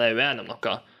 ofte hvis man er uenig om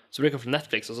noe, så bruker for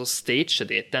Netflix, og så stager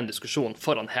de den diskusjonen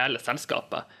foran hele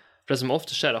selskapet. For det som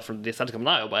ofte skjer for de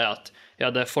selskapene jeg jobber, er at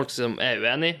det er folk som er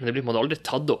uenige, men det blir på en måte aldri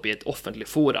tatt opp i et offentlig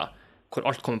fora, hvor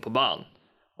alt kommer på banen.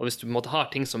 Og hvis du på en måte har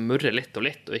ting som murrer litt,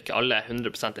 og ikke alle er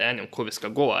 100% enige om hvor vi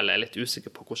skal gå, eller er litt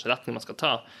usikre på hvilken retning man skal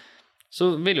ta, så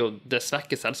vil jo det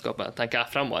svekke selskapet, tenker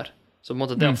jeg, fremover. Så på en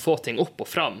måte det å få ting opp og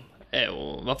frem er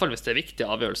jo, i hvert fall hvis det er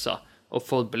viktige avgjørelser, å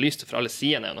få belyst det fra alle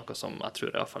sidene er noe som jeg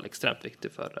tror er i hvert fall ekstremt viktig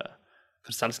for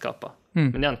selskapet.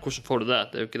 Men igjen, hvordan får du det?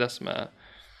 Det er jo ikke det som er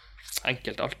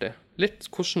enkelt alltid. Litt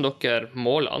hvordan dere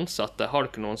måler ansatte. Har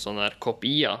dere noen sånne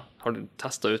KPI-er? Har du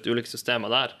testet ut ulike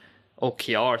systemer der?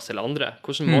 OKRs eller andre?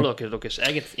 Hvordan måler dere deres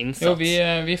egen innsats? Jo,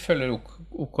 vi følger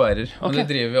OKR-er, og det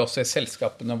driver vi også i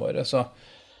selskapene våre, så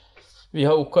vi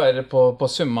har OKR på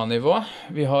Summa-nivå.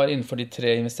 Vi har innenfor de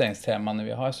 3 investeringstemaene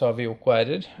vi har, så har vi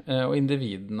OKR-er, og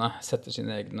individene setter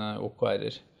sine egne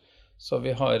OKR-er. Så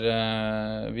vi har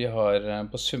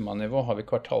på Summa-nivå har vi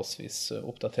kvartalsvis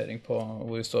oppdatering på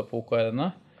hvor vi står på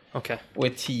OKR-ene. Og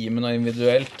i teamen og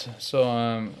individuelt så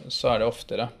er det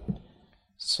oftere.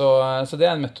 Så det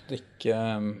er en metodikk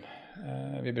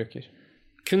vi bruker.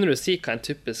 Kunne du si hva en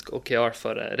typisk OKR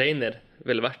for Reiner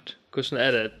ville vært? Hvordan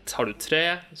er det? Har du 3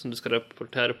 som du skal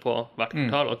rapportere på hvert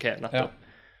kvartal? Ok, nettopp.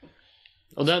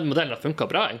 Og den modellen har funket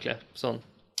bra, egentlig. Sånn.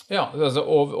 Ja, altså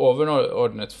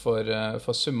overordnet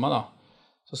for Summa, da,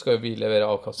 så skal vi levere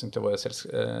avkastning til våre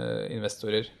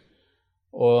investorer.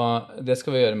 Og det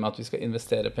skal vi gjøre med at vi skal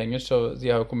investere penger, så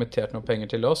de har jo kommentert noen penger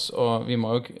til oss, og vi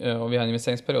har en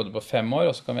investeringsperiode på 5 år,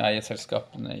 og så kan vi eie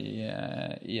selskapene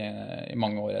i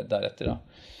mange år deretter, da.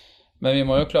 Men vi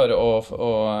må jo klare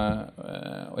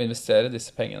å investere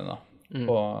disse pengene da,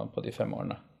 på de 5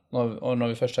 årene. Og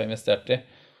når vi først har investert de,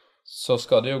 så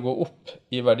skal det jo gå opp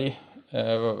i verdi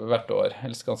hvert år,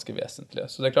 helst ganske vesentlig.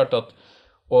 Så det er klart at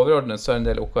overordnet så er det en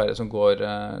del OKR som går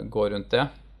rundt det.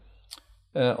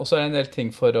 Og så er det en del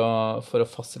ting for å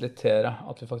fasilitere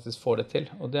at vi faktisk får det til.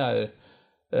 Og det er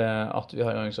at vi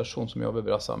har en organisasjon som jobber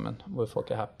bra sammen, hvor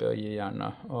folk er happy og gir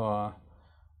gjerne, og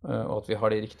at vi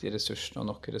har de riktige ressursene og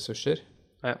nok ressurser.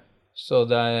 Så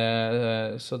det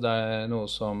er noe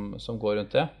som går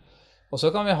rundt det. Og så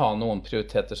kan vi ha noen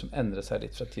prioriteter som endrer seg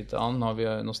litt fra tid til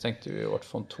annen. Nå stengte vi vårt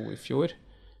fond 2 i fjor.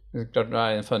 Klart, når det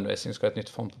er en fundraising skal et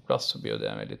nytt fond på plass, så blir jo det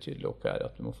en veldig tydelig OKR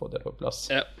at vi må få det på plass.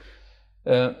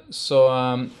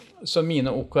 Så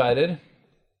mine OKR-er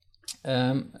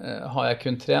Har jeg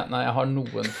kun 3? Nei, jeg har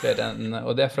noen flere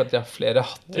og det for at jeg har flere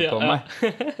hatter på meg.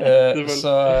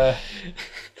 Så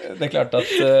det klart at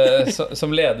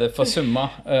som leder for Summa,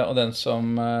 og den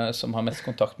som har mest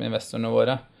kontakt med investorene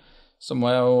våre, så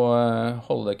må jeg jo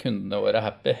holde kundene våre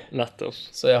happy. Nettopp.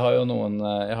 Så jeg har jo noen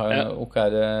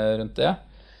OKR rundt det.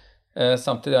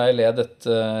 Samtidig har jeg ledet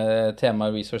tema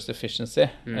Resource Efficiency,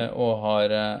 og har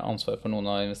ansvar for noen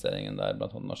av investeringene der,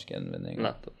 blant annet norsk innvinning.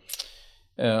 Nettopp.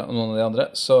 Og noen av de andre,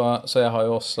 så jeg har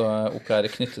jo også OKR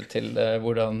knyttet til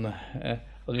hvordan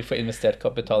at vi får investert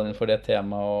kapital innenfor det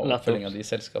temaet og oppfølging av de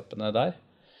selskapene der.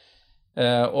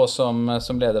 Og som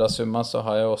leder av Summa så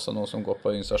har jeg også noe som går på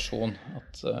organisasjon,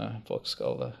 at folk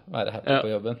skal være happy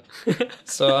på jobben.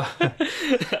 Så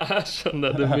jeg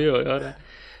skjønner, det mye å gjøre.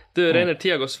 Du, Reiner,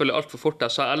 tida går selvfølgelig alt for fort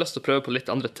der, så jeg har lyst til å prøve på litt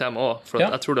andre tema også, for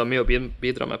jeg tror det har mye å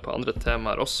bidra med på andre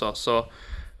temaer også.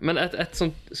 Men et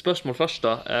sånt spørsmål først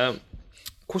da,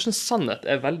 hvordan sannhet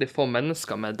veldig få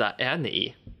mennesker med deg enig i?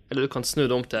 Eller du kan snu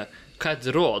det om til, hva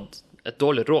et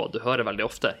dårlig råd du hører veldig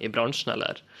ofte i bransjen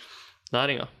eller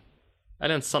næringen?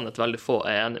 Eller en sannhet veldig få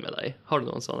enig med deg i? Har du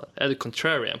noen sånne? Du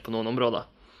contrarian på noen områder?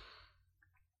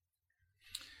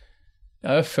 Jeg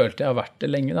har jo følt jeg har vært det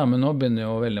lenge da, men nå begynner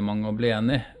jo veldig mange å bli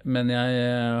enige. Men jeg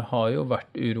har jo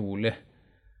vært urolig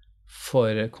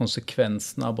for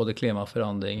konsekvensen av både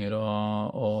klimaforandringer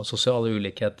og sosiale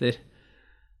ulikheter,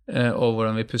 og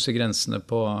hvordan vi pusser grensene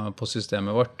på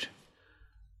systemet vårt.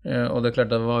 Og det er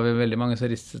klart, da var vi veldig mange som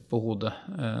ristet på hodet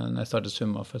når jeg startet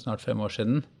Summa for snart 5 år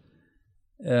siden.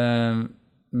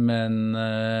 Men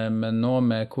nå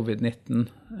med covid-19,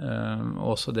 og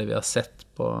også det vi har sett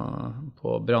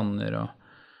på branner og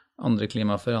andre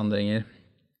klimaforandringer,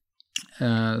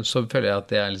 så føler jeg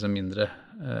at det liksom mindre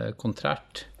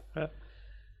kontrært. Ja.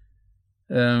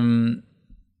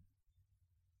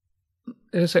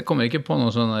 Så jeg kommer ikke på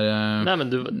noe sånn der... Nei, men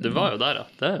du var jo der, ja.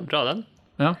 Det bra, den.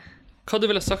 Ja. Hva du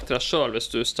ville sagt til deg selv hvis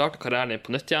du startet karrieren din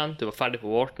på nytt igjen, du var ferdig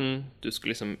på Wharton, du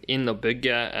skulle liksom inn og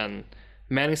bygge en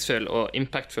meningsfull og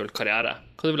impactfull karriere?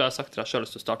 Hva du ville sagt til deg selv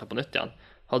hvis du startet på nytt igjen?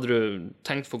 Hadde du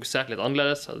tenkt fokusert litt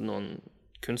annerledes? Hadde du noen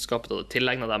kunnskaper du hadde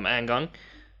tillegnet deg med en gang?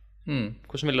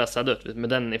 Hvordan ville det sett ut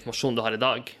med den informasjonen du har i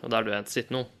dag, og der du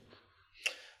sitter nå?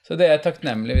 Så det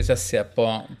takknemlig hvis jeg ser på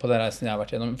den reisen jeg har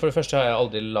vært gjennom. For det første har jeg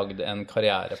aldri lagd en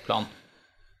karriereplan.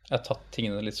 Jeg har tatt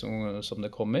tingene litt som det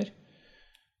kommer,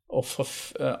 og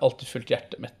alltid fulgt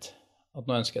hjertet mitt, at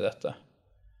nå ønsker jeg dette.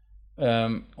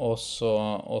 Og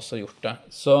så gjort det.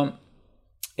 Så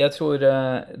jeg tror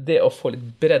det å få litt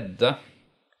bredde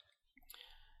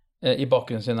i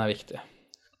bakgrunnen sin viktig.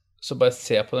 Så bare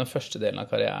se på den første delen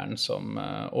av karrieren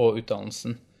og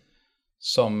utdannelsen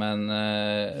som en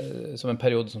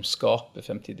periode som skaper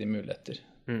fremtidige muligheter.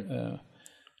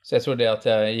 Så jeg tror det at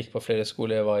jeg gikk på flere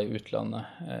skoler, jeg var i utlandet,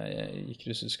 jeg gikk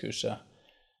russiskkurset,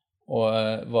 og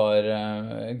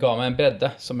ga meg en bredde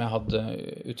som jeg hadde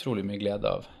utrolig mye glede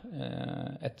av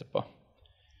etterpå.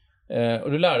 Og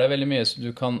du lærer deg veldig mye som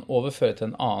du kan overføre til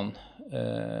en annen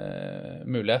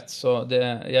mulighet. Så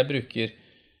jeg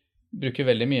bruker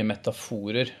veldig mye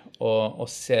metaforer, og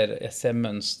jeg ser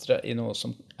mønstre i noe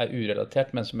som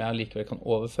urelatert, men som jeg likevel kan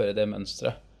overføre det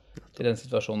mønstret til den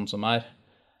situasjonen som er.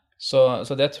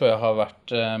 Så det tror jeg har vært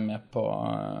med på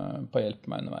å hjelpe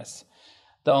meg underveis.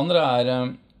 Det andre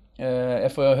jeg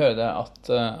får jo høre det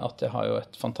at jeg har jo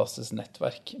et fantastisk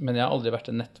nettverk, men jeg har aldri vært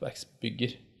en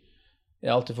nettverksbygger. Jeg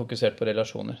har alltid fokusert på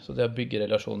relasjoner, så det å bygge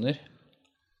relasjoner.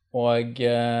 Og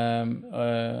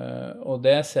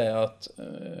det ser jeg at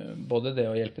både det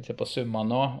å hjelpe til på Summa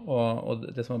nå, og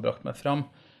det som har brakt meg fram,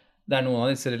 det er noen av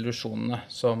disse relasjonene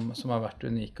som har vært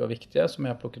unike og viktige, som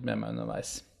jeg har plukket med meg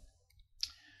underveis.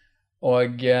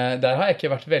 Og der har jeg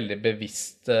ikke vært veldig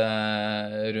bevisst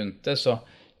rundt det, så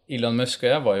Elon Musk og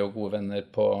jeg var jo gode venner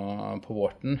på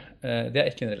Wharton. Det er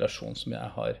ikke en relasjon som jeg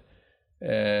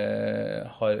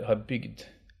har bygd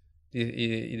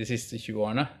i de siste 20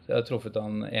 årene. Jeg har truffet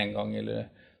han en gang eller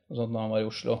noe sånt når han var i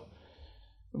Oslo,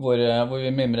 hvor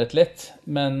vi mimret litt.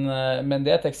 Men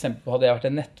det er et eksempel på, hadde jeg vært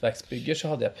en nettverksbygger,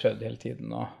 så hadde jeg prøvd hele tiden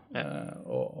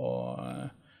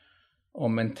å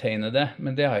maintaine det,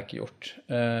 men det har jeg ikke gjort.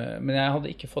 Men jeg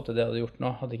hadde ikke fått til det jeg hadde gjort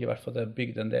nå, hadde ikke vært for at jeg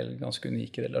bygde en del ganske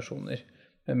unike relasjoner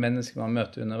med mennesker man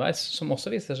møter underveis, som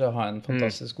også viser seg å ha en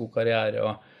fantastisk god karriere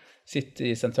og sitte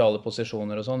i sentrale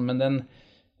posisjoner og sånn, men den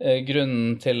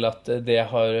grunnen til at det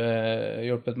har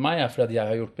hjulpet meg er fordi at jeg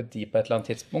har hjulpet de på et eller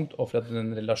annet tidspunkt, og fordi at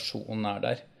den relasjonen er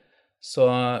der. Så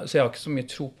jeg har ikke så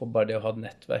mye tro på bare det å ha et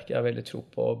nettverk. Jeg har veldig tro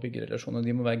på å bygge relasjoner.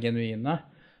 De må være genuine,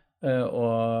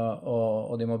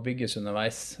 og de må bygges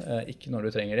underveis, ikke når du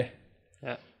trenger de.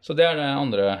 Ja. Så det er det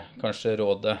andre kanskje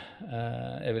rådet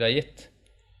jeg vil ha gitt.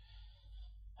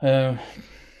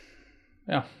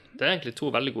 Ja. Det egentlig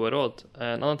 2 veldig gode råd.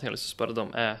 En annen ting jeg har lyst til å spørre deg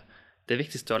om det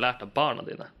viktigste du har lært av barna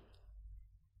dine.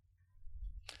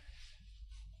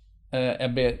 Jeg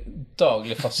blir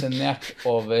daglig fascinert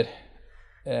over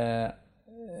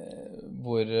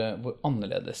hvor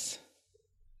annerledes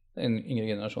den yngre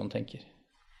generasjonen tenker.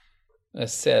 Jeg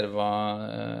ser hva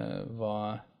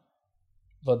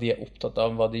de er opptatt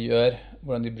av, hva de gjør,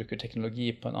 hvordan de bruker teknologi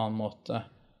på en annen måte.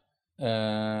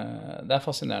 Det er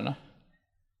fascinerende.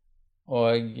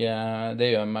 Og det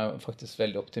gjør meg faktisk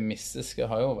veldig optimistisk.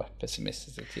 Jeg har jo vært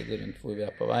pessimistisk i tider rundt hvor vi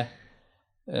er på vei.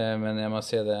 Men jeg må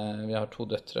si det, vi har 2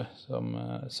 døtre som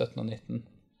 17 og 19.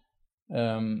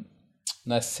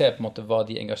 Når jeg ser på en måte hva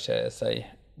de engasjerer seg i,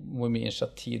 hvor mye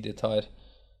initiativ de tar,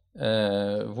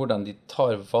 hvordan de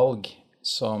tar valg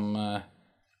som er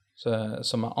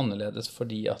annerledes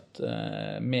fordi at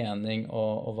mening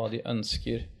og hva de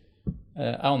ønsker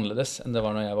er annerledes enn det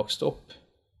var når jeg vokste opp.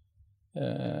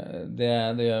 Det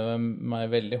gjør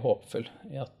meg veldig håpfull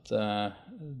i at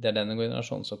det er denne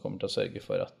generasjonen som kommer til å sørge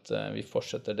for at vi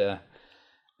fortsetter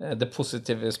det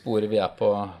positive sporet vi er på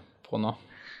nå.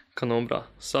 Kanonbra.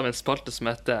 Så har vi en spalte som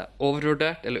heter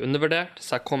overvurdert eller undervurdert,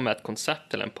 så jeg kommer med et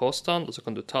konsept eller en påstand, og så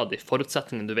kan du ta de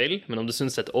forutsetningene du vil, men om du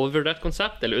synes det er et overvurdert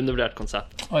konsept eller undervurdert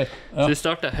konsept. Oi, ja. Så vi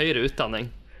starter høyere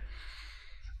utdanning.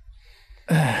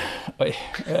 Oi,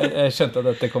 jeg skjønte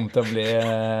at dette kom til å bli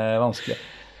vanskelig.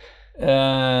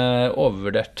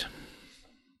 Overvurdert.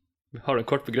 Har du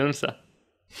en kort begrunnelse?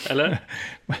 Eller?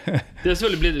 Det er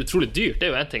selvfølgelig blitt utrolig dyrt. Det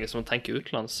er jo en ting som man tenker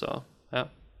utenlands, så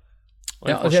ja.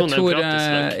 Ja,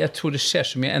 jeg tror det skjer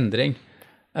så mye endring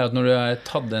er at når du har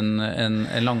tatt en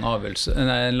lang avgjørelse,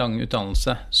 en lang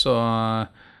utdannelse, så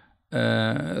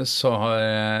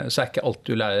er ikke alt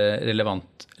du lærer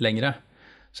relevant lenger.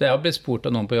 Så jeg har blitt spurt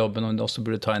av noen på jobben om de også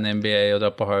burde ta en MBA og dra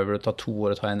på Harvard og ta 2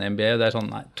 år og ta en MBA. Det er sånn,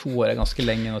 nei, 2 år er ganske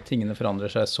lenge når tingene forandrer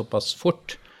seg såpass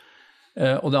fort.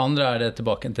 Og det andre er det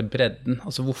tilbake til bredden.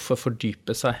 Altså hvorfor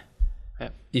fordype seg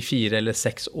i 4 eller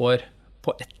 6 år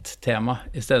på ett tema,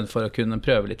 i stedet for å kunne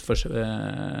prøve litt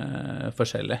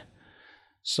forskjellig.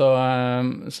 Så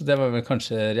det var vel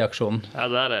kanskje reaksjonen. Ja,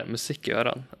 det er musikk i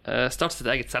ørene. Start sitt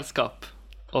eget selskap.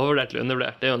 Overvurdert eller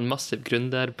undervurdert. Det er jo en massiv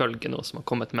gründerbølge nå som har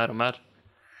kommet mer og mer.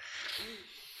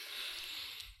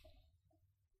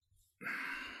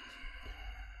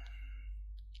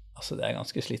 Altså, det er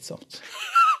ganske slitsomt.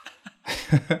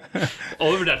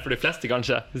 Overvurdert for de fleste,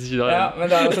 kanskje. Hvis ikke ja, men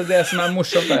det som er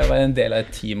morsomt er å være en del av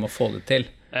et team og få det til.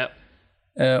 Ja.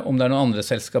 Om det er noen andre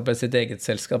selskap eller sitt eget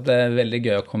selskap, det er veldig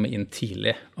gøy å komme inn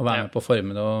tidlig og være med på å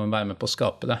forme det og være med på å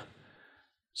skape det.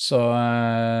 Så,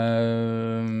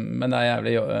 men det er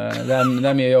jævlig det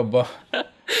er mye jobb også.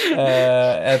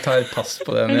 Jeg tar pass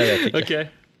på det, men jeg vet ikke. Ok,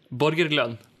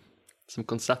 borgerlønn som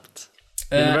konsept.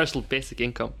 Universal basic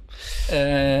income.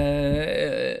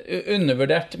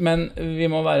 Undervurdert, men vi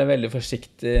må være veldig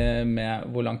forsiktige med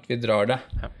hvor langt vi drar det.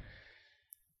 Ja.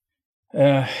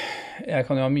 Jeg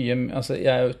kan jo ha mye, altså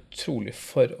jeg er utrolig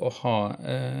for å ha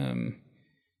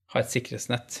et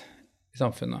sikkerhetsnett i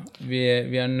samfunnet. Vi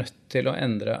er nødt til å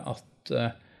endre at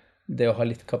det å ha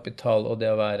litt kapital og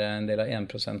det å være en del av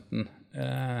 1%,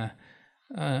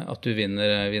 at du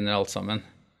vinner alt sammen.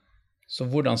 Så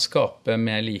hvordan skape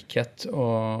mer likhet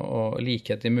og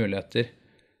likhet i muligheter.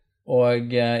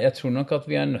 Og jeg tror nok at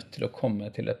vi er nødt til å komme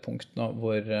til et punkt nå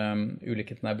hvor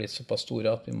ulikhetene er blitt såpass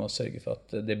store at vi må sørge for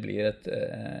at det blir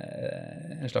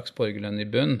en slags borgerlønn i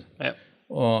bunn. Ja.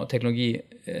 Og teknologi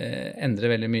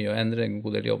endrer veldig mye og endrer en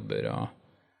god del jobber.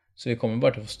 Så vi kommer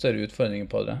bare til å få større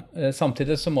utfordringer på det.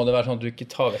 Samtidig så må det være sånn at du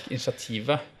ikke tar vekk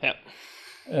initiativet. Ja.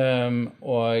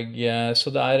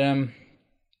 Så det er...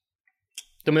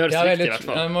 Det må gjøres riktig i hvert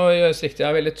fall. Det må gjøres riktig. Jeg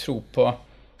har veldig tro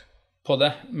på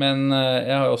det, men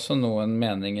jeg har også noen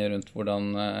meninger rundt hvordan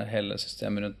hele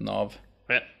systemet rundt Nav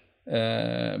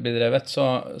blir drevet,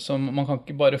 så man kan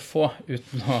ikke bare få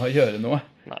uten å gjøre noe.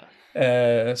 Nei.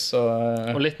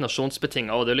 Og litt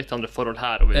nasjonsbetinget, og det er litt andre forhold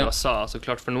her og i USA, så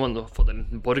klart for noen å få den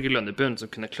borgerlønn i bunn som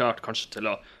kunne klart kanskje til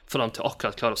å få dem til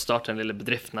akkurat klare å starte en lille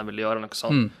bedrift når de vil gjøre noe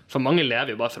sånt. For mange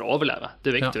lever jo bare for å overleve. Det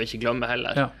er viktig å ikke glemme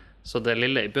heller. Så det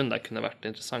lille i bunnen der kunne vært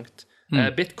interessant.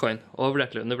 Bitcoin,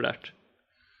 overvurdert eller undervurdert?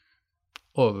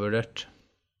 Overvurdert.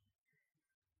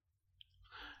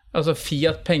 Altså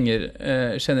fiat-penger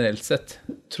generelt sett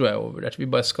tror jeg er overvurdert. Vi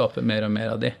bare skaper mer og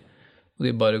mer av de. Og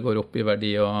de bare går opp i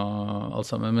verdi og alt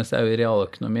sammen. Mens det er jo i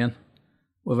realøkonomien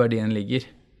hvor verdien ligger.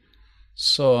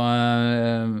 Så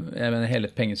jeg mener hele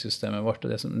pengesystemet vårt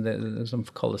og det som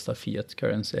kalles da fiat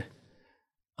currency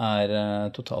er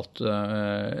totalt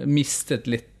mistet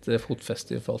litt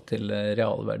fotfeste i forhold til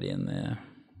realverdien.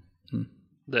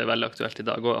 Det er veldig aktuelt i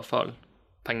dag, og i hvert fall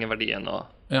pengeverdien og...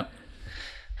 Ja.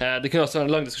 Det kunne også være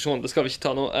en lang diskusjon, det skal vi ikke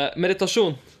ta nå.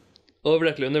 Meditasjon,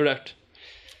 overvurdert eller undervurdert?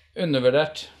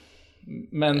 Undervurdert,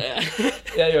 men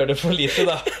jeg gjør det for lite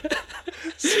da.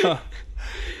 Så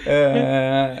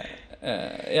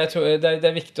jeg tror det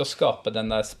er viktig å skape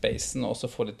den der spacen og også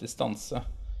få litt distanse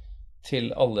til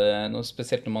alle,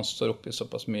 spesielt når man står oppe i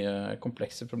såpass mye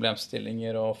komplekse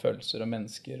problemstillinger og følelser og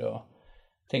mennesker og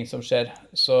ting som skjer.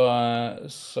 Så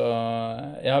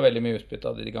jeg har veldig mye utbytte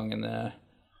av det de gangene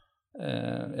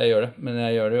jeg gjør det, men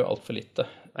jeg gjør det jo alt for lite.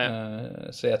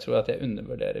 Så jeg tror at jeg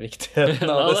undervurderer viktigheten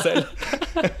av det selv.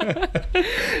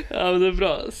 Ja, men det er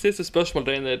bra. Siste spørsmål,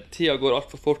 Reiner. Tida går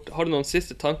alt for fort. Har du noen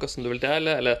siste tanker som du vil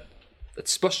dele, eller et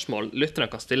spørsmål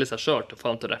lytterne kan stille seg selv til å få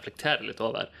dem til å reflektere litt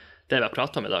over det vi har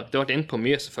pratet om i dag? Du har vært inne på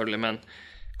mye selvfølgelig, men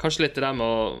kanskje litt det der med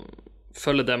å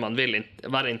følge det man vil,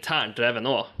 være internt dreven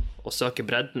også, og søke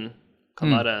bredden kan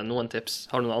være noen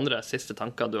tips. Har du noen andre siste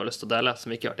tanker du har lyst til å dele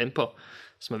som vi ikke har vært inne på,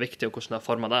 som er viktig, og hvordan det har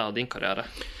formet deg og din karriere?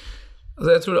 Altså,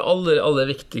 jeg tror det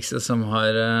aller viktigste som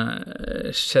har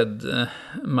skjedd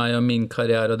meg og min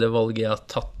karriere, og det valget jeg har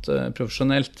tatt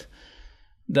profesjonelt,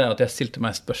 det er at jeg stilte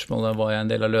meg spørsmålet, var jeg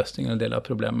en del av løsningen, en del av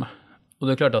problemet? Og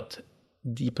det er klart at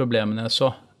de problemene jeg så,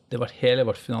 det var hele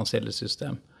vårt finansielle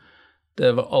system. Det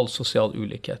var all sosial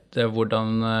ulikhet. Det er hvordan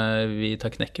vi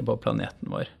tar knekken på planeten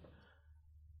vår.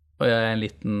 Og jeg er en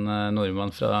liten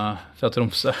nordmann fra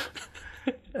Tromsø.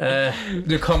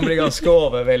 Du kan bli ganske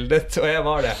overveldet, og jeg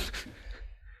var det.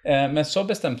 Men så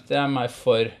bestemte jeg meg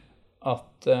for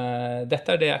at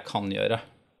dette er det jeg kan gjøre.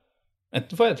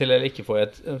 Enten får jeg til eller ikke får jeg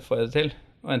det til.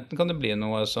 Og enten kan det bli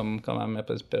noe som kan være med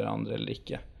på å inspirere andre eller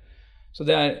ikke. Så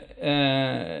det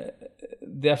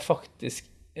er faktisk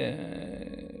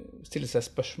stille seg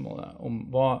spørsmålet om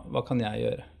hva kan jeg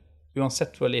gjøre?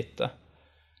 Uansett hvor lite.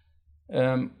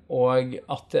 Og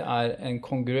at det er en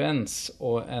kongruens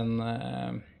og en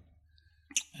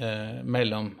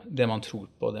mellom det man tror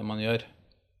på og det man gjør.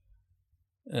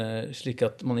 Slik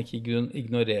at man ikke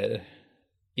ignorerer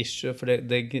issue, for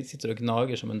det sitter og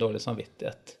gnager som en dårlig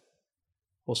samvittighet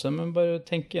hos dem, men bare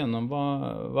tenk igjennom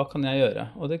hva kan jeg gjøre?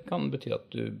 Og det kan bety at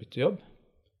du bytter jobb.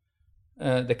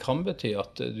 Det kan bety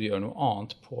at du gjør noe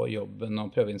annet på jobben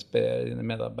og prøver å inspirere dine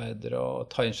medarbeidere og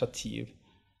ta initiativ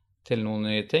til noen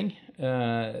nye ting,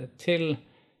 til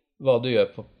hva du gjør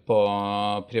på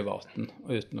privaten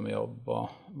og utenom jobb, og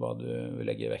hva du vil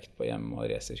legge vekt på hjemme og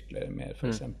resirkulere mer, for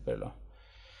eksempel.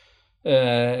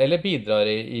 Eller bidrar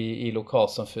i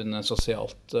lokalsamfunnet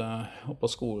sosialt og på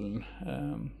skolen.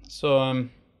 Så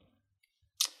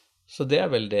det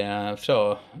er vel det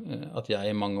fra at jeg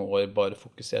i mange år bare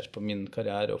fokuserte på min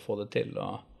karriere og få det til,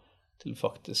 og til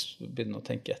faktisk begynne å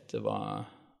tenke etter hva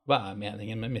er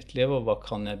meningen med mitt liv, og hva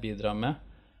kan jeg bidra med,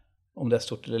 om det er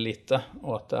stort eller lite,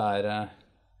 og at det er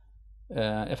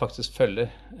jeg faktisk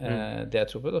følger det jeg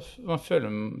tror på. Man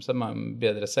føler seg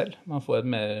bedre selv, man får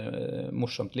et mer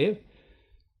morsomt liv,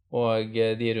 og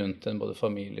de rundt en, både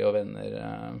familie og venner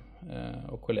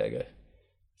og kolleger,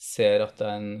 ser at det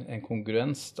er en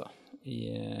kongruens da,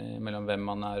 mellom hvem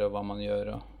man er og hva man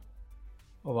gjør,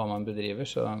 og hva man bedriver,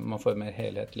 så man får et mer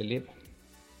helhetlig liv.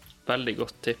 Veldig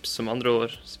godt tips. Som andre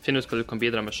ord, finn ut hva du kan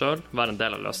bidra med selv, være en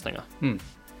del av løsningen.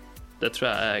 Det tror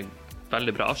jeg er en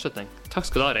veldig bra avslutning. Takk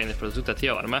skal du ha, Reiner, for at du tok deg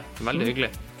tid å være med. Veldig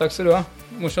hyggelig. Takk skal du ha.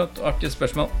 Morsomt og artig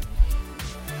spørsmål.